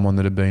someone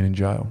that had been in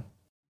jail?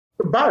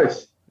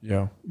 Both.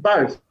 Yeah.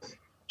 Both.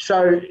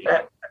 So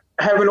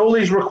having all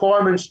these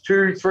requirements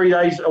 2-3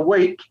 days a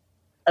week,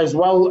 as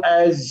well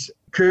as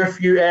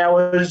curfew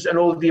hours and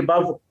all of the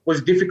above,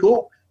 was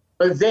difficult.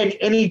 But then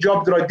any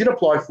job that I did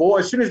apply for,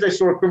 as soon as they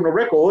saw a criminal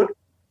record,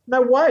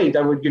 no way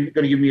they were going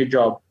to give me a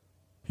job.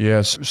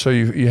 Yes. So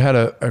you had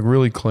a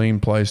really clean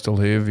place to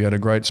live. You had a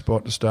great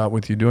spot to start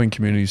with. You're doing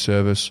community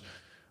service.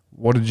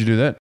 What did you do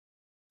then?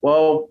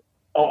 Well,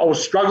 I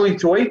was struggling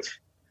to eat.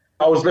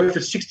 I was left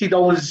with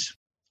 $60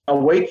 a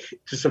week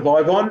to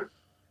survive on.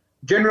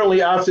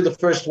 Generally, after the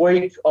first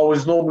week, I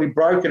was normally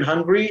broke and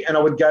hungry, and I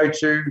would go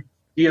to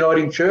the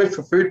Uniting Church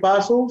for food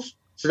parcels.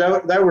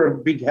 So they were a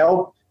big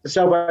help. The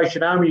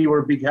Salvation Army were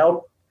a big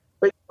help.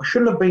 But I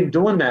shouldn't have been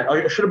doing that.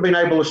 I should have been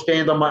able to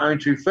stand on my own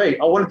 2 feet.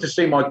 I wanted to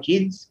see my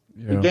kids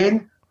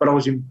again, but I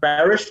was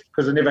embarrassed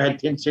because I never had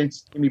 10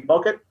 cents in my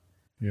pocket.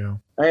 Yeah.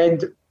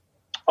 And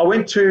I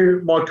went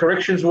to my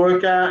corrections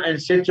worker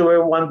and said to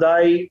her one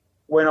day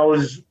when I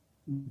was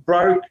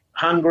broke,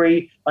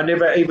 hungry, I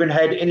never even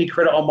had any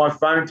credit on my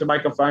phone to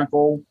make a phone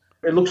call.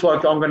 It looks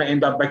like I'm going to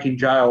end up back in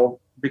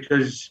jail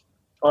because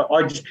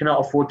I just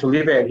cannot afford to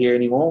live out here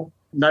anymore.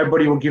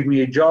 Nobody will give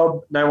me a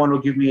job. No one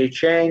will give me a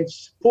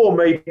chance. Poor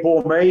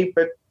me.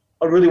 But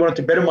I really wanted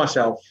to better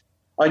myself.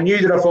 I knew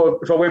that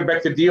if I went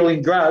back to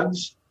dealing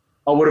drugs,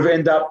 I would have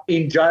ended up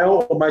in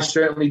jail or most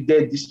certainly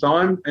dead this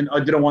time, and I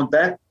didn't want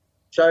that.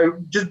 So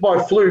just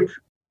by fluke,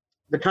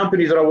 the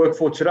company that I work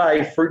for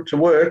today, Fruit to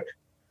Work,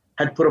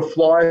 had put a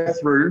flyer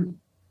through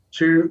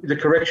to the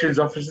corrections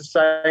officer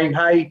saying,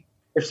 hey,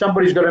 If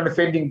somebody's got an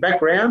offending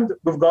background,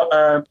 we've got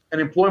an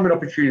employment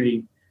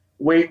opportunity.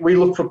 We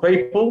look for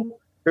people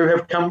who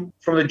have come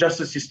from the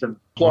justice system,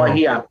 apply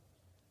here.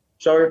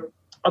 So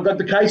I got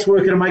the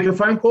caseworker to make a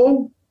phone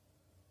call.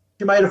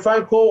 She made a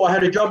phone call. I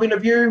had a job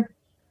interview.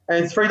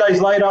 And 3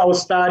 days later, I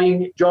was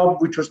starting a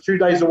job, which was 2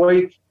 days a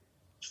week,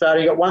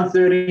 starting at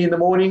 1:30 in the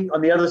morning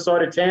on the other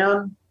side of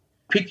town,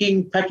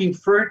 packing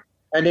fruit,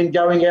 and then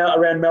going out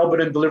around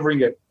Melbourne and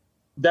delivering it.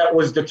 That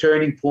was the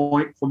turning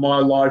point for my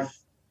life,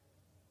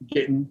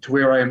 getting to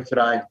where I am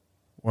today.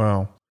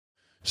 Wow.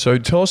 So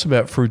tell us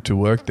about Fruit to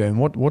Work then.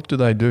 What do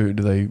they do?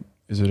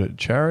 Is it a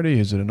charity?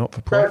 Is it a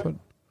not-for-profit?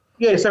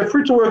 So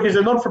Fruit to Work is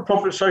a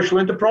not-for-profit social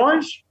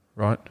enterprise.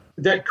 Right.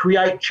 That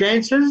create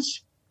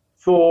chances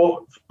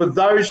for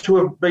those who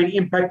have been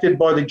impacted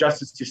by the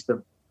justice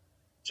system.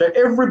 So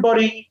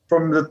everybody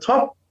from the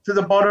top to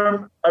the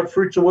bottom of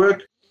Fruit to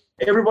Work,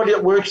 everybody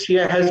that works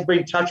here has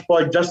been touched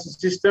by the justice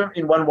system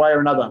in one way or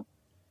another.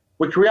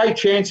 We create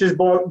chances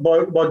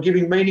by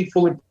giving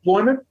meaningful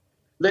employment,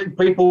 letting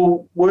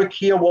people work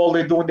here while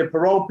they're doing their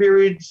parole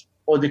periods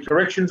or their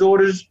corrections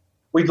orders.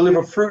 We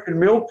deliver fruit and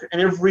milk,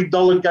 and every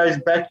dollar goes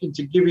back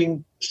into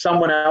giving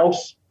someone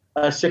else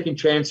a second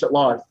chance at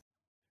life.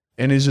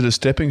 And is it a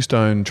stepping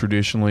stone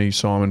traditionally,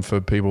 Simon, for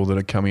people that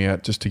are coming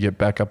out just to get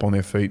back up on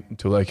their feet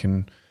until they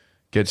can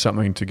get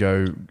something to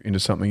go into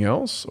something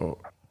else? Or?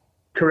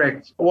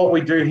 Correct. What we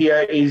do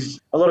here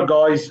is a lot of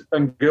guys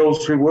and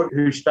girls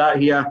who start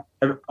here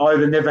have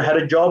either never had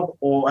a job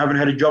or haven't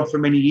had a job for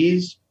many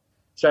years.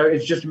 So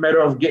it's just a matter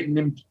of getting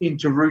them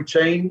into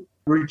routine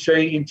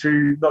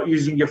into not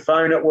using your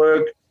phone at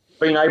work,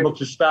 being able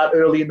to start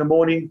early in the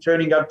morning,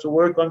 turning up to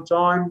work on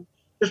time,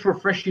 just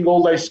refreshing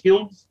all those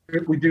skills.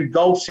 We do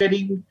goal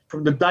setting.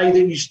 From the day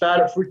that you start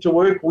at Fruit to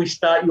Work, we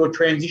start your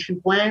transition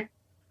plan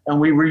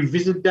and we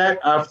revisit that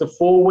after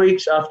 4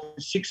 weeks, after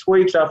 6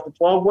 weeks, after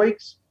 12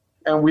 weeks.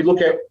 And we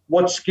look at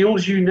what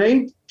skills you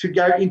need to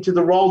go into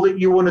the role that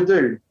you want to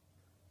do.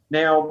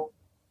 Now,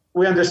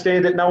 we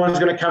understand that no one's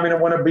going to come in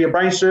and want to be a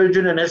brain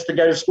surgeon and has to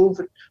go to school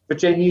for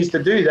 10 years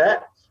to do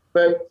that.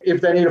 But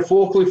if they need a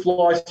forklift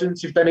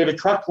license, if they need a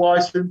truck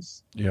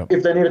license,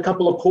 if they need a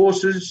couple of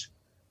courses,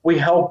 we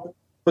help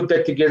put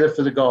that together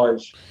for the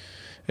guys.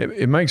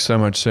 It makes so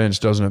much sense,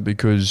 doesn't it?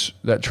 Because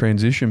that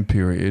transition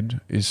period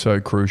is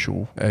so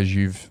crucial, as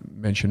you've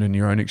mentioned in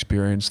your own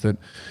experience, that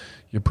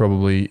you're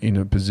probably in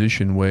a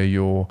position where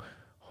you're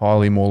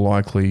highly more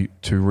likely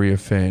to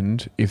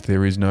reoffend if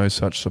there is no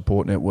such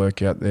support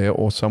network out there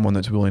or someone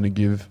that's willing to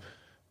give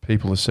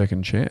people a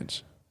second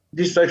chance.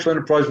 This social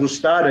enterprise was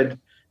started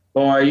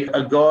by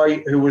a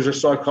guy who was a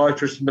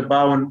psychiatrist in the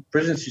Bowen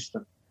prison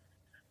system.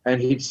 And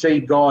he'd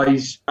see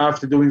guys,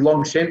 after doing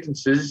long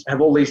sentences,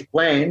 have all these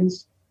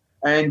plans.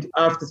 And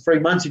after 3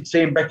 months, he'd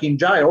see them back in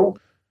jail.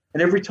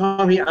 And every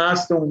time he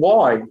asked them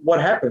why, what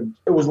happened,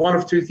 it was one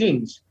of two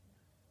things.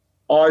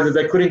 Either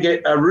they couldn't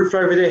get a roof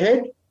over their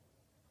head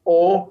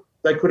or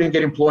they couldn't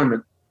get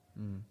employment.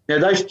 Now,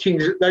 those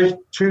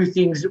two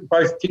things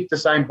both tick the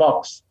same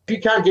box. If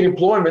you can't get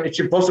employment, it's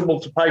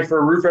impossible to pay for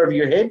a roof over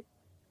your head.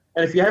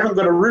 And if you haven't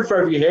got a roof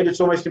over your head,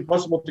 it's almost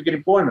impossible to get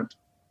employment.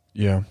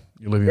 Yeah,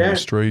 you're living on the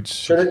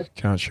streets, you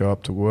can't show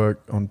up to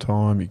work on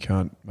time, you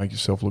can't make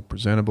yourself look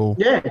presentable.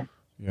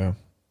 Yeah.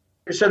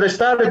 So they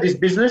started this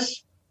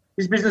business.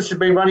 This business has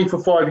been running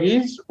for 5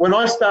 years. When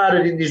I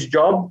started in this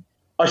job,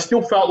 I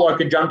still felt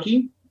like a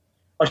junkie.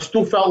 I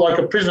still felt like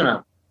a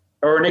prisoner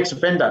or an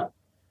ex-offender.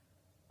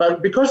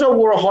 But because I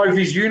wore a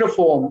high-vis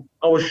uniform,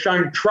 I was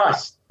shown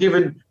trust,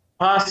 given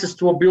passes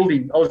to a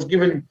building. I was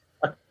given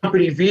a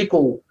company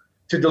vehicle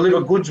to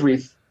deliver goods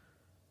with.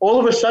 All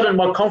of a sudden,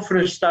 my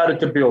confidence started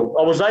to build.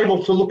 I was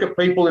able to look at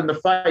people in the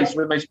face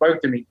when they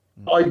spoke to me.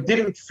 I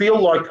didn't feel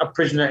like a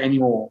prisoner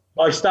anymore.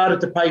 I started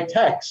to pay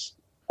tax.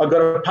 I got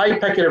a pay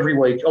packet every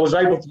week. I was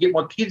able to get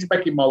my kids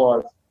back in my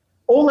life.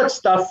 All that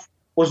stuff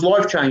was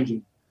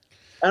life-changing.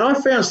 And I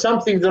found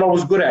something that I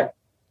was good at.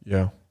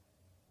 Yeah.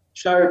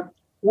 So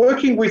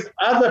working with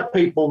other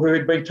people who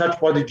had been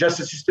touched by the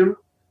justice system,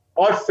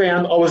 I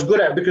found I was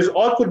good at, because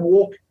I could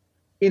walk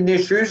in their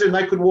shoes and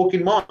they could walk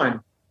in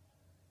mine.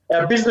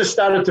 Our business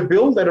started to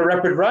build at a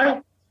rapid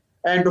rate,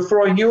 and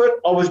before I knew it,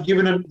 I was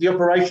given the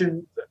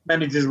operation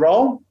manager's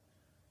role.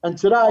 And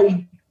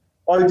today,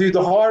 I do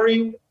the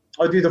hiring,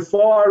 I do the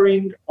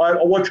firing, I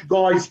watch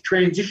guys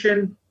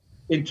transition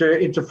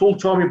into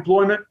full-time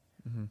employment.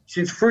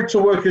 Since Fruit to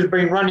Work has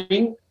been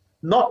running,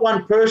 not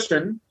one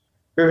person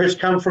who has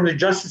come from the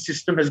justice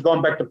system has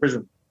gone back to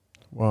prison.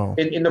 Wow.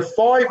 In the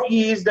 5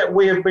 years that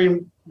we have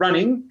been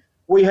running,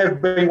 we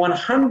have been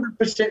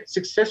 100%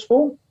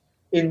 successful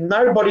in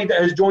nobody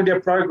that has joined our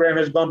program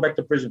has gone back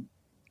to prison.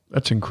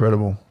 That's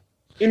incredible.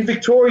 In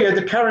Victoria,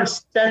 the current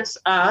stats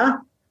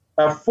are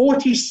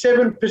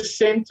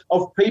 47%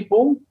 of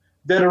people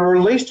that are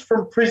released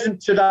from prison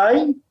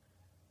today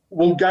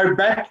will go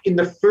back in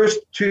the first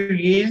 2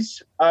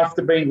 years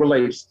after being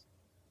released.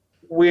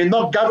 We're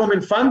not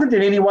government funded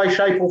in any way,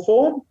 shape or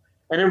form,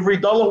 and every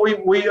dollar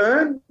we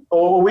earn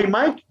or we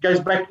make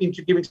goes back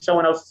into giving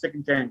someone else a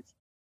second chance.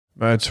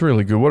 It's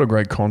really good. What a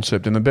great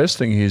concept. And the best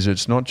thing is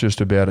it's not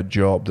just about a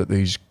job that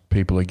these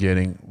people are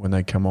getting when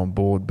they come on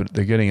board, but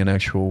they're getting an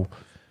actual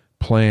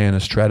plan, a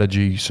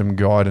strategy, some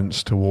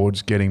guidance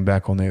towards getting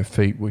back on their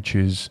feet, which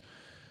is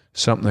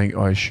something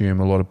I assume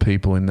a lot of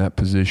people in that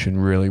position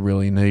really,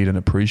 really need and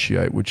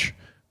appreciate, which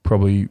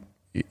probably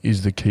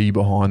is the key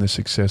behind the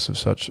success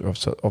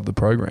of the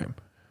program.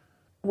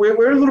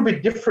 We're a little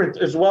bit different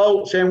as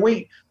well, Sam.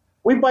 We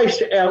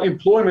base our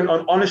employment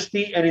on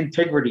honesty and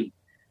integrity.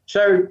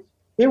 So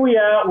here we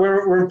are,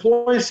 we're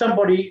employing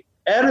somebody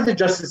out of the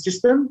justice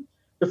system.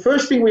 The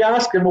first thing we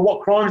ask them are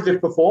what crimes they've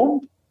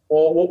performed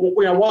or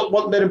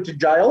what led them to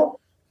jail.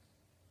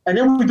 And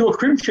then we do a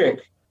crim check.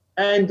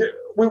 And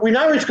we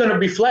know it's going to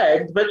be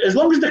flagged, but as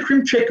long as the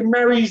crim check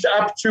marries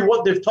up to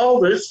what they've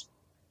told us,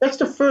 that's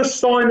the first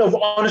sign of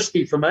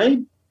honesty for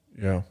me.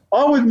 Yeah.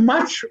 I would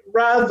much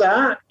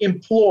rather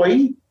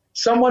employ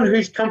someone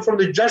who's come from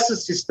the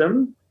justice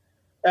system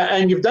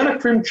and you've done a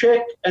crim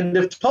check and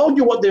they've told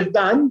you what they've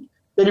done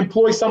than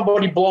employ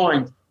somebody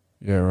blind.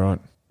 Yeah, right.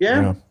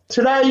 Yeah?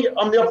 Today,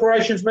 I'm the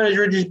operations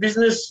manager of this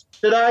business.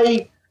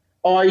 Today,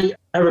 I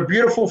have a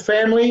beautiful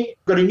family,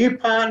 got a new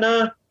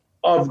partner,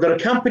 I've got a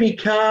company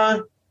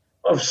car,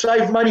 I've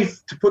saved money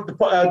to put the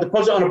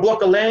deposit on a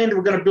block of land.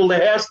 We're going to build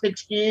a house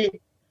next year.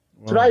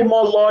 Wow. Today,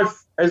 my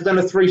life has done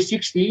a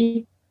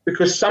 360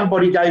 because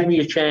somebody gave me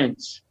a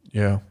chance.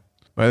 Yeah.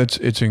 Mate,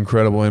 it's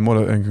incredible, and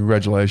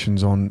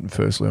congratulations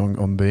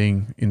on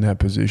being in that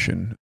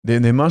position.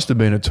 There must have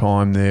been a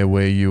time there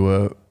where you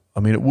were,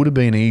 it would have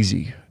been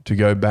easy to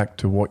go back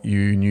to what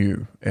you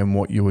knew and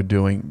what you were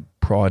doing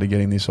prior to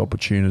getting this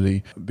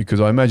opportunity,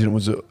 because I imagine it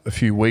was a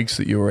few weeks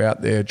that you were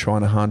out there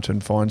trying to hunt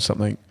and find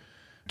something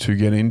to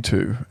get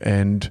into,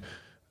 and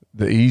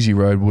the easy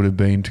road would have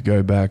been to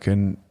go back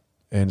and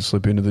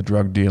slip into the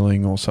drug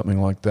dealing or something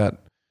like that.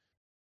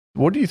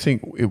 What do you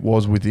think it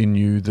was within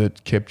you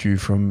that kept you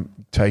from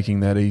taking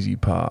that easy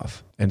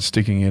path and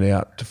sticking it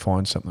out to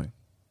find something?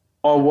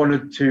 I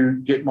wanted to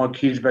get my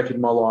kids back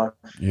in my life.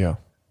 Yeah.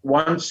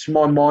 Once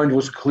my mind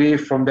was clear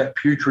from that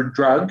putrid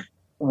drug,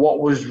 what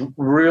was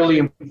really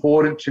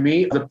important to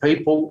me, the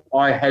people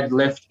I had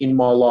left in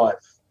my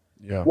life.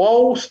 Yeah.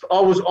 Whilst I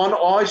was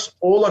on ice,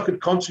 all I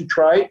could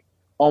concentrate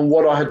on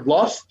what I had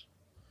lost.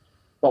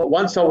 But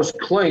once I was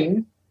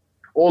clean,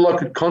 all I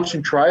could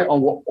concentrate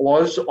on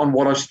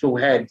what I still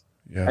had.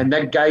 Yeah. And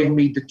that gave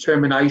me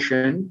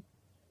determination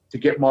to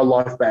get my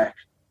life back.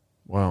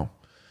 Wow.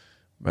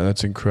 Man,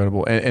 that's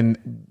incredible. And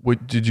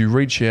did you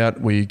reach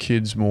out? Were your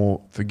kids more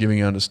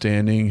forgiving,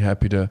 understanding,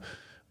 happy to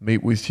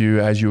meet with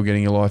you as you were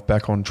getting your life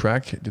back on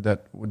track? Did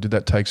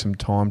that take some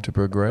time to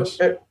progress?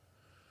 It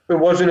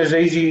wasn't as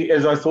easy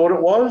as I thought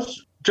it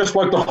was. Just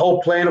like the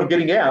whole plan of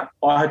getting out,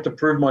 I had to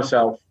prove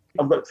myself.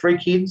 I've got 3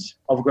 kids.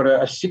 I've got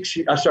a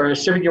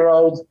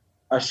 7-year-old,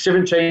 a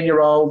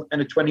 17-year-old,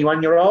 and a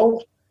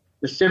 21-year-old.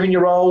 The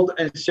 7-year-old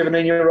and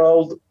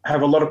 17-year-old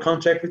have a lot of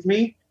contact with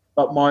me,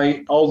 but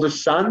my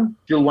oldest son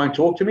still won't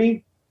talk to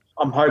me.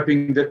 I'm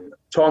hoping that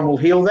time will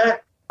heal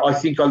that. I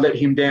think I let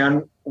him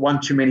down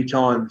one too many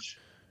times.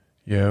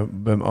 Yeah,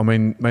 but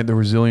mate, the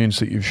resilience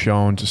that you've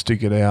shown to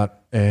stick it out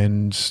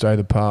and stay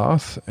the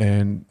path,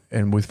 and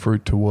with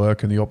Fruit to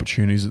Work and the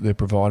opportunities that they're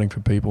providing for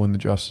people in the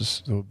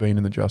justice who have been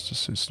in the justice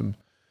system,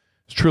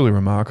 it's truly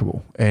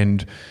remarkable.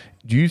 And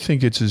do you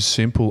think it's as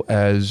simple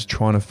as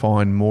trying to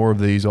find more of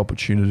these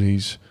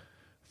opportunities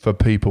for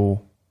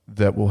people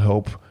that will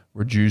help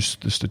reduce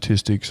the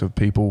statistics of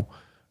people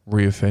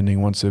reoffending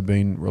once they've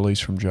been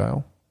released from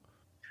jail?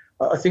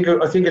 I think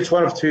it's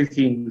one of 2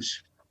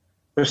 things.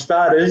 For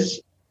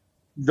starters,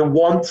 the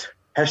want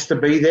has to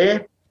be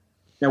there.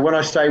 Now, when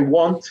I say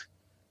want,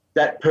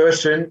 that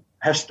person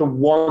has to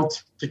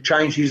want to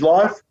change his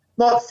life,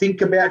 not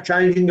think about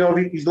changing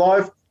his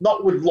life,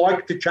 not would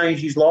like to change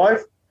his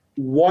life,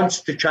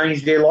 wants to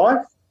change their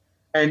life.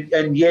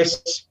 And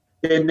yes,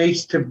 there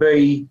needs to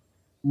be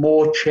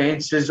more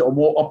chances or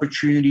more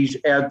opportunities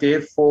out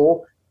there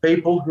for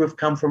people who have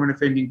come from an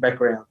offending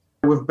background.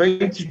 We've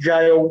been to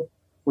jail,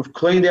 we've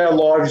cleaned our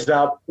lives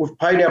up, we've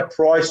paid our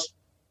price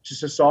to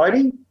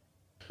society.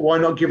 Why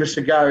not give us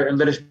a go and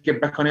let us get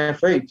back on our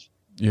feet?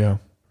 Yeah.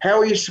 How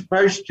are you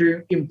supposed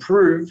to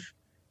improve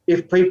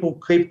if people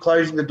keep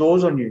closing the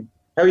doors on you?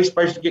 How are you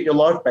supposed to get your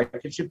life back?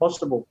 It's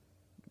impossible.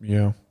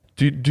 Yeah.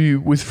 Do you,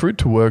 with Fruit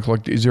to Work,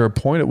 like, is there a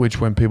point at which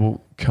when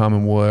people come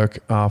and work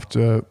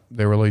after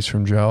they're released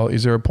from jail,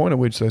 is there a point at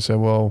which they say,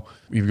 well,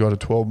 you've got a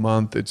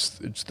 12-month, it's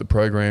the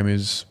program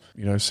is,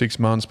 6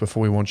 months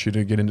before we want you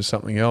to get into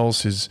something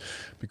else, is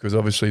because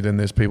obviously then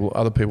there's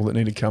other people that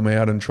need to come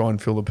out and try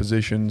and fill the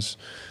positions.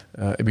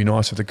 It'd be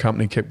nice if the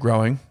company kept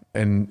growing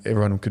and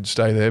everyone could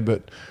stay there,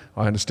 but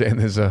I understand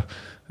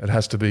it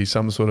has to be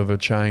some sort of a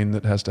chain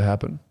that has to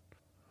happen.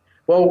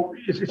 Well,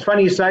 it's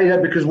funny you say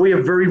that because we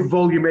are very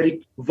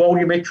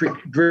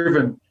volumetric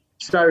driven.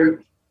 So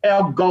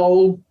our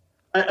goal,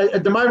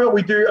 at the moment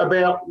we do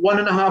about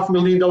 $1.5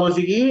 million a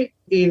year.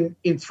 In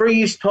 3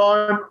 years'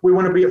 time, we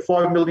want to be at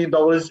 $5 million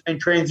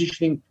and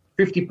transitioning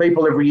 50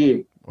 people every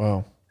year.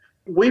 Wow.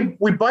 We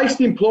base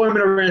the employment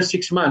around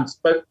 6 months,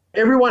 but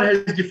Everyone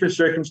has different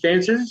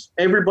circumstances.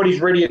 Everybody's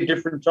ready at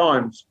different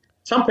times.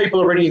 Some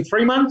people are ready in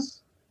 3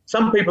 months.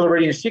 Some people are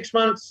ready in 6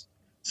 months.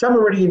 Some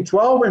are ready in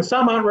 12, and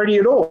some aren't ready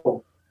at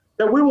all.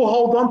 That we will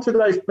hold on to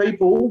those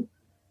people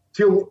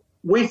till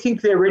we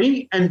think they're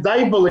ready and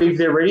they believe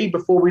they're ready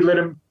before we let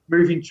them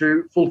move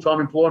into full-time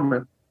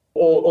employment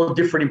or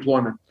different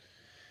employment.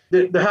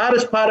 The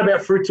hardest part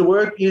about Fruit to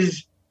Work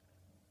is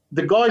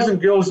the guys and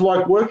girls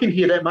like working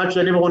here that much,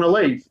 they never want to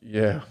leave.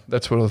 Yeah,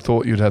 that's what I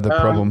thought you'd have the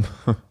problem.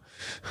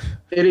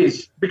 It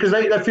is, because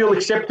they feel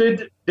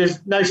accepted.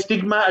 There's no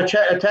stigma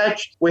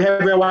attached. We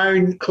have our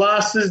own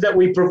classes that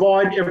we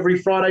provide every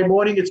Friday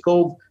morning. It's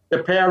called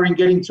The Power in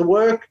Getting to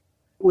Work,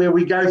 where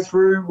we go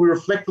through, we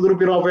reflect a little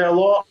bit of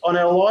on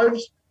our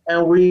lives,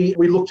 and we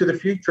look to the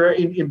future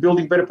in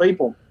building better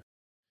people.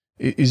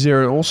 Is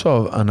there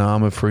also an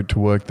arm of Fruit to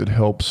Work that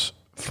helps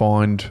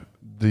find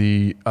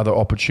the other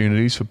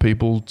opportunities for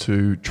people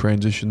to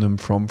transition them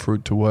from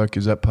Fruit to Work?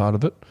 Is that part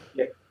of it?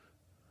 Yeah,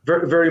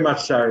 very, very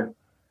much so.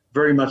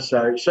 Very much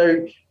so.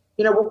 So,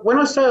 when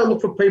I say I look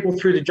for people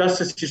through the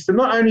justice system,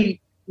 not only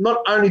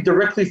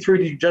directly through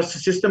the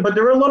justice system, but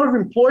there are a lot of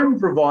employment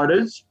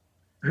providers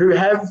who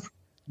have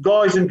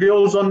guys and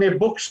girls on their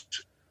books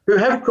who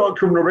have got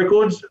criminal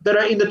records that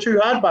are in the too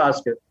hard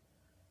basket.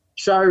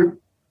 So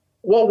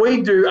what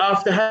we do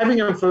after having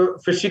them for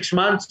 6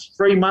 months,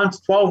 3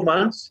 months, 12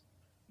 months,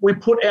 we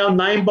put our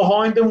name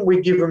behind them.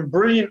 We give them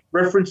brilliant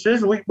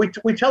references.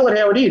 We tell it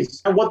how it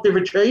is and what they've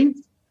achieved,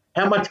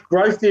 how much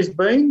growth there's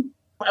been.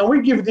 And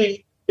we give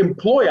the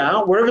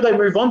employer, wherever they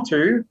move on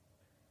to,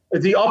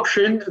 the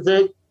option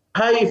that,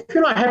 hey, if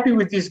you're not happy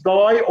with this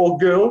guy or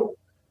girl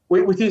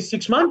within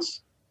 6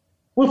 months,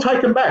 we'll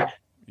take them back.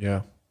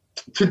 Yeah.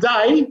 To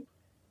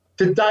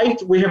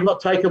date, we have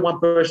not taken one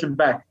person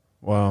back.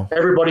 Wow.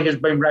 Everybody has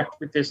been racked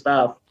with their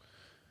staff.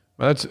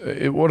 What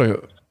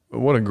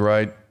a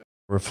great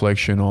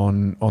reflection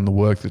on the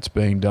work that's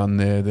being done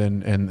there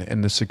then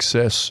and the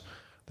success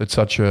that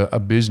such a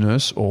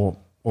business or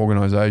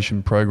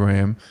organisation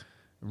program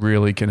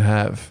really can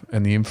have,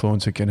 and the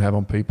influence it can have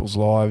on people's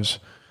lives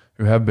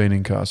who have been in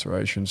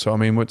incarceration. So, I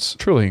mean, what's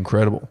truly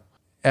incredible.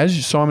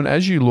 Simon,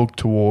 as you look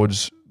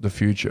towards the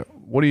future,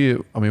 what are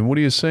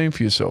you seeing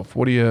for yourself?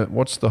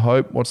 What's the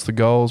hope? What's the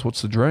goals?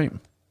 What's the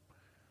dream?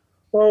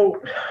 Well,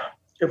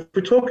 if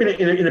we're talking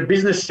in a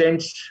business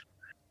sense,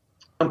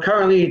 I'm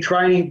currently in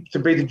training to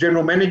be the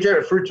general manager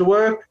at Fruit to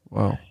Work.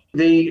 Wow.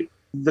 The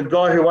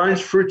guy who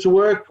owns Fruit to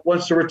Work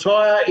wants to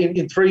retire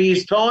in 3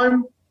 years'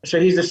 time. So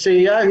he's the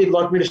CEO. He'd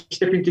like me to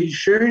step into his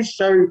shoes.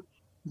 So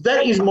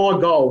that is my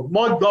goal.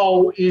 My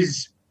goal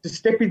is to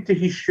step into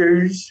his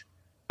shoes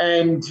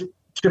and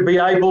to be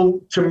able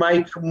to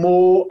make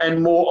more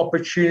and more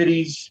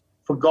opportunities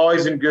for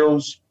guys and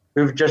girls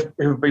who've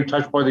been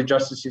touched by the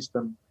justice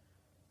system.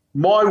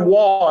 My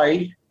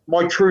why,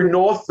 my true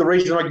north, the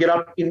reason I get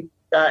up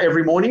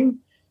every morning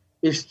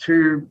is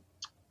to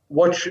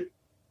watch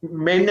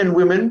men and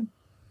women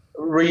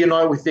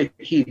reunite with their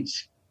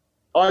kids.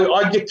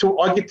 I get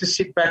to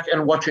sit back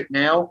and watch it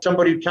now.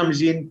 Somebody who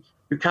comes in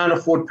who can't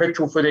afford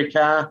petrol for their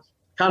car,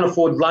 can't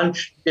afford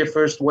lunch their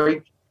first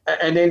week,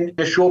 and then in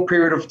a short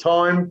period of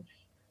time,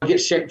 I get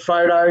sent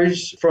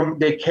photos from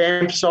their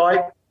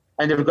campsite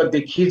and they've got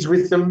their kids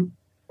with them.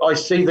 I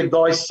see the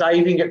guys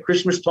saving at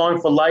Christmas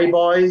time for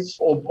lay-bys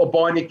or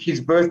buying their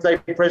kids' birthday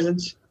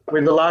presents,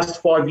 where the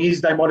last 5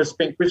 years they might have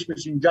spent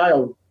Christmas in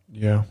jail.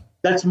 Yeah.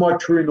 That's my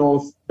true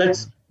north.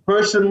 That's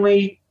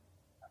personally,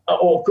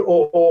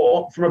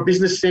 or from a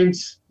business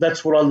sense,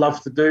 that's what I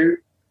love to do.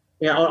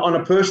 On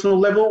a personal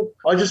level,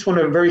 I just want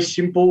a very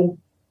simple,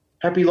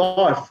 happy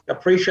life.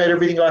 Appreciate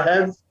everything I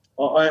have,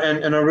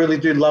 and I really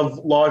do love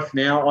life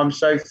now. I'm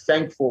so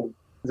thankful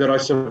that I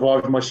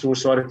survived my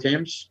suicide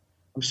attempts.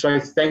 I'm so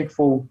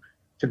thankful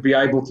to be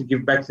able to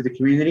give back to the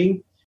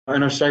community,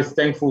 and I'm so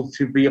thankful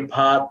to be a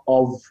part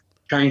of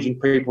changing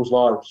people's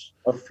lives.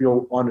 I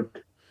feel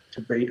honoured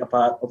to be a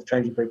part of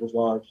changing people's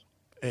lives.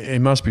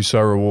 It must be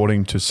so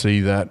rewarding to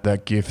see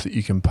that gift that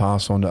you can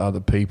pass on to other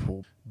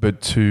people.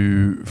 But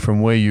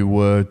from where you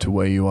were to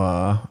where you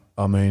are,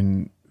 I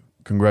mean,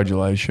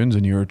 congratulations,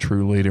 and you're a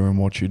true leader in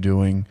what you're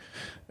doing.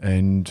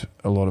 And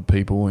a lot of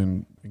people,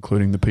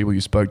 including the people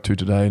you spoke to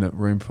today in a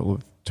room full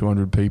of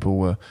 200 people,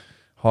 were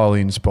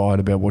highly inspired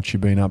about what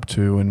you've been up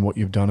to and what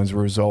you've done as a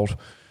result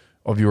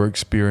of your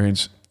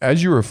experience.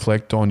 As you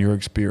reflect on your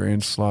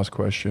experience, last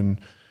question,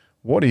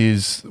 what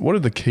are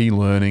the key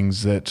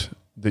learnings that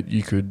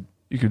you could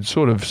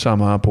sort of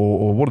sum up,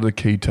 or what are the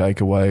key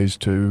takeaways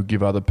to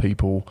give other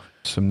people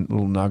some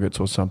little nuggets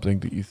or something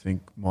that you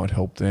think might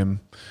help them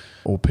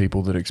or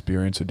people that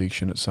experience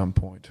addiction at some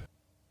point?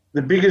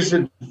 The biggest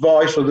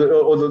advice or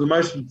the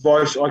most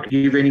advice I could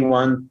give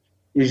anyone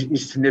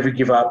is to never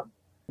give up.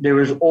 There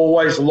is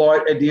always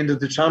light at the end of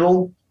the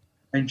tunnel,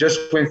 and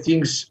just when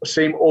things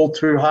seem all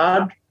too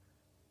hard,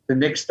 the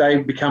next day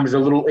becomes a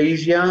little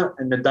easier,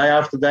 and the day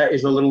after that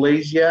is a little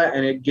easier,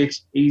 and it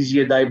gets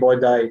easier day by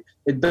day.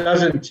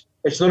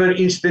 It's not an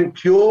instant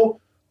cure.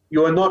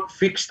 You are not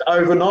fixed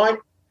overnight.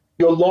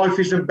 Your life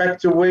isn't back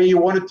to where you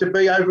want it to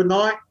be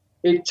overnight.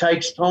 It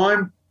takes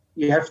time.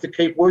 You have to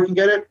keep working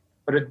at it,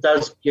 but it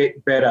does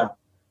get better.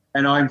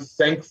 And I'm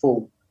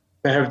thankful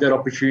to have that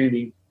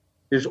opportunity.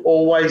 There's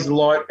always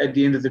light at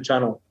the end of the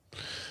tunnel.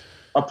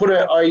 I put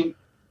a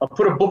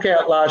book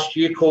out last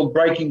year called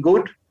Breaking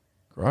Good.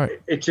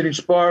 Right. It's an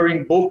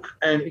inspiring book,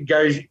 and it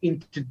goes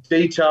into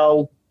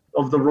detail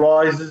of the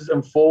rises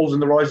and falls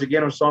and the rise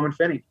again of Simon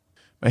Fennick.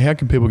 How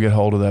can people get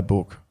hold of that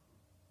book?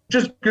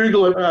 Just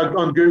Google it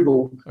on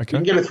Google. Okay. You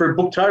can get it through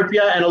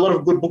Booktopia, and a lot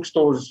of good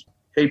bookstores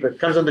keep it. It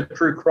comes under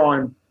true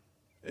crime.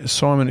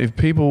 Simon, if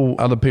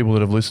other people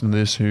that have listened to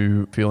this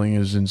who feeling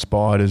as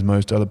inspired as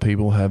most other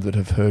people have that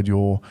have heard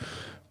your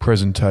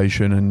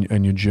presentation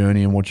and your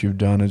journey and what you've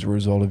done as a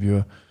result of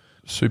your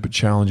super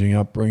challenging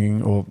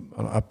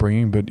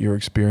upbringing, but your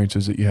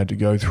experiences that you had to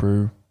go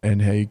through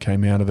and how you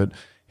came out of it,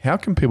 how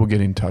can people get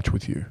in touch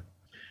with you?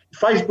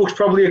 Facebook's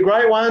probably a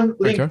great one,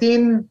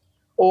 LinkedIn,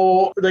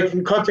 or they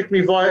can contact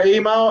me via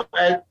email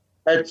at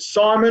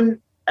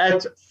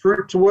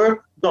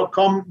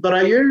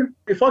simon@fruittowork.com.au.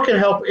 If I can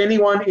help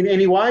anyone in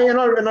any way, and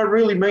I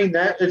really mean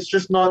that, it's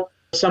just not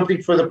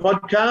something for the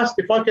podcast.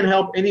 If I can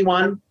help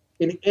anyone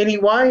in any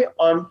way,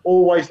 I'm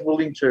always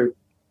willing to.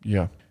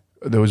 Yeah.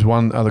 There was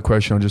one other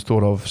question I just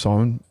thought of,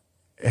 Simon.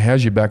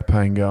 How's your back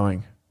pain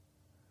going?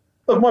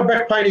 Look, my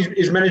back pain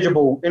is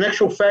manageable. In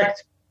actual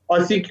fact,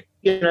 I think,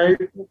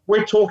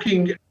 we're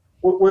talking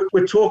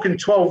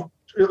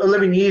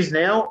 11 years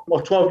now,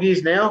 or 12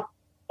 years now.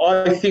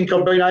 I think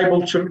I've been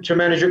able to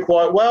manage it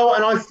quite well,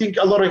 and I think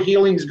a lot of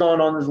healing's gone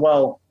on as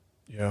well.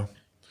 Yeah.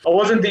 I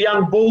wasn't the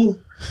young bull.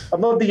 I'm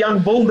not the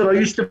young bull that I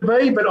used to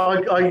be, but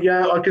I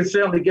can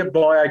certainly get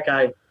by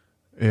okay.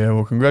 Yeah,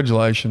 well,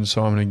 congratulations,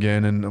 Simon,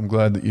 again, and I'm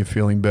glad that you're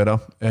feeling better.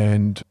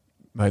 And,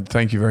 mate,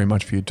 thank you very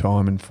much for your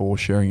time and for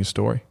sharing your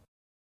story.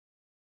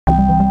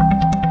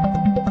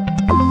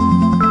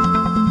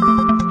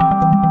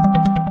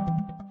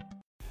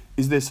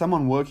 Is there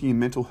someone working in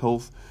mental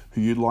health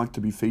who you'd like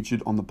to be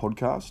featured on the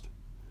podcast?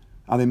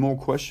 Are there more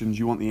questions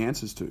you want the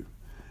answers to?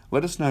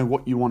 Let us know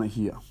what you want to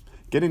hear.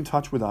 Get in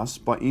touch with us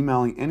by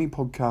emailing any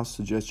podcast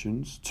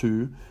suggestions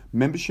to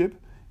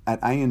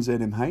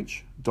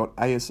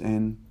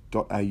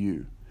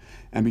membership@anzmh.asn.au.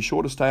 And be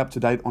sure to stay up to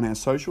date on our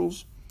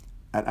socials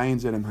at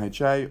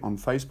ANZMHA on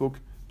Facebook,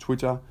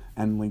 Twitter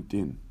and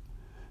LinkedIn.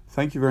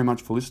 Thank you very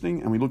much for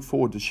listening, and we look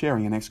forward to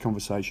sharing our next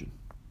conversation.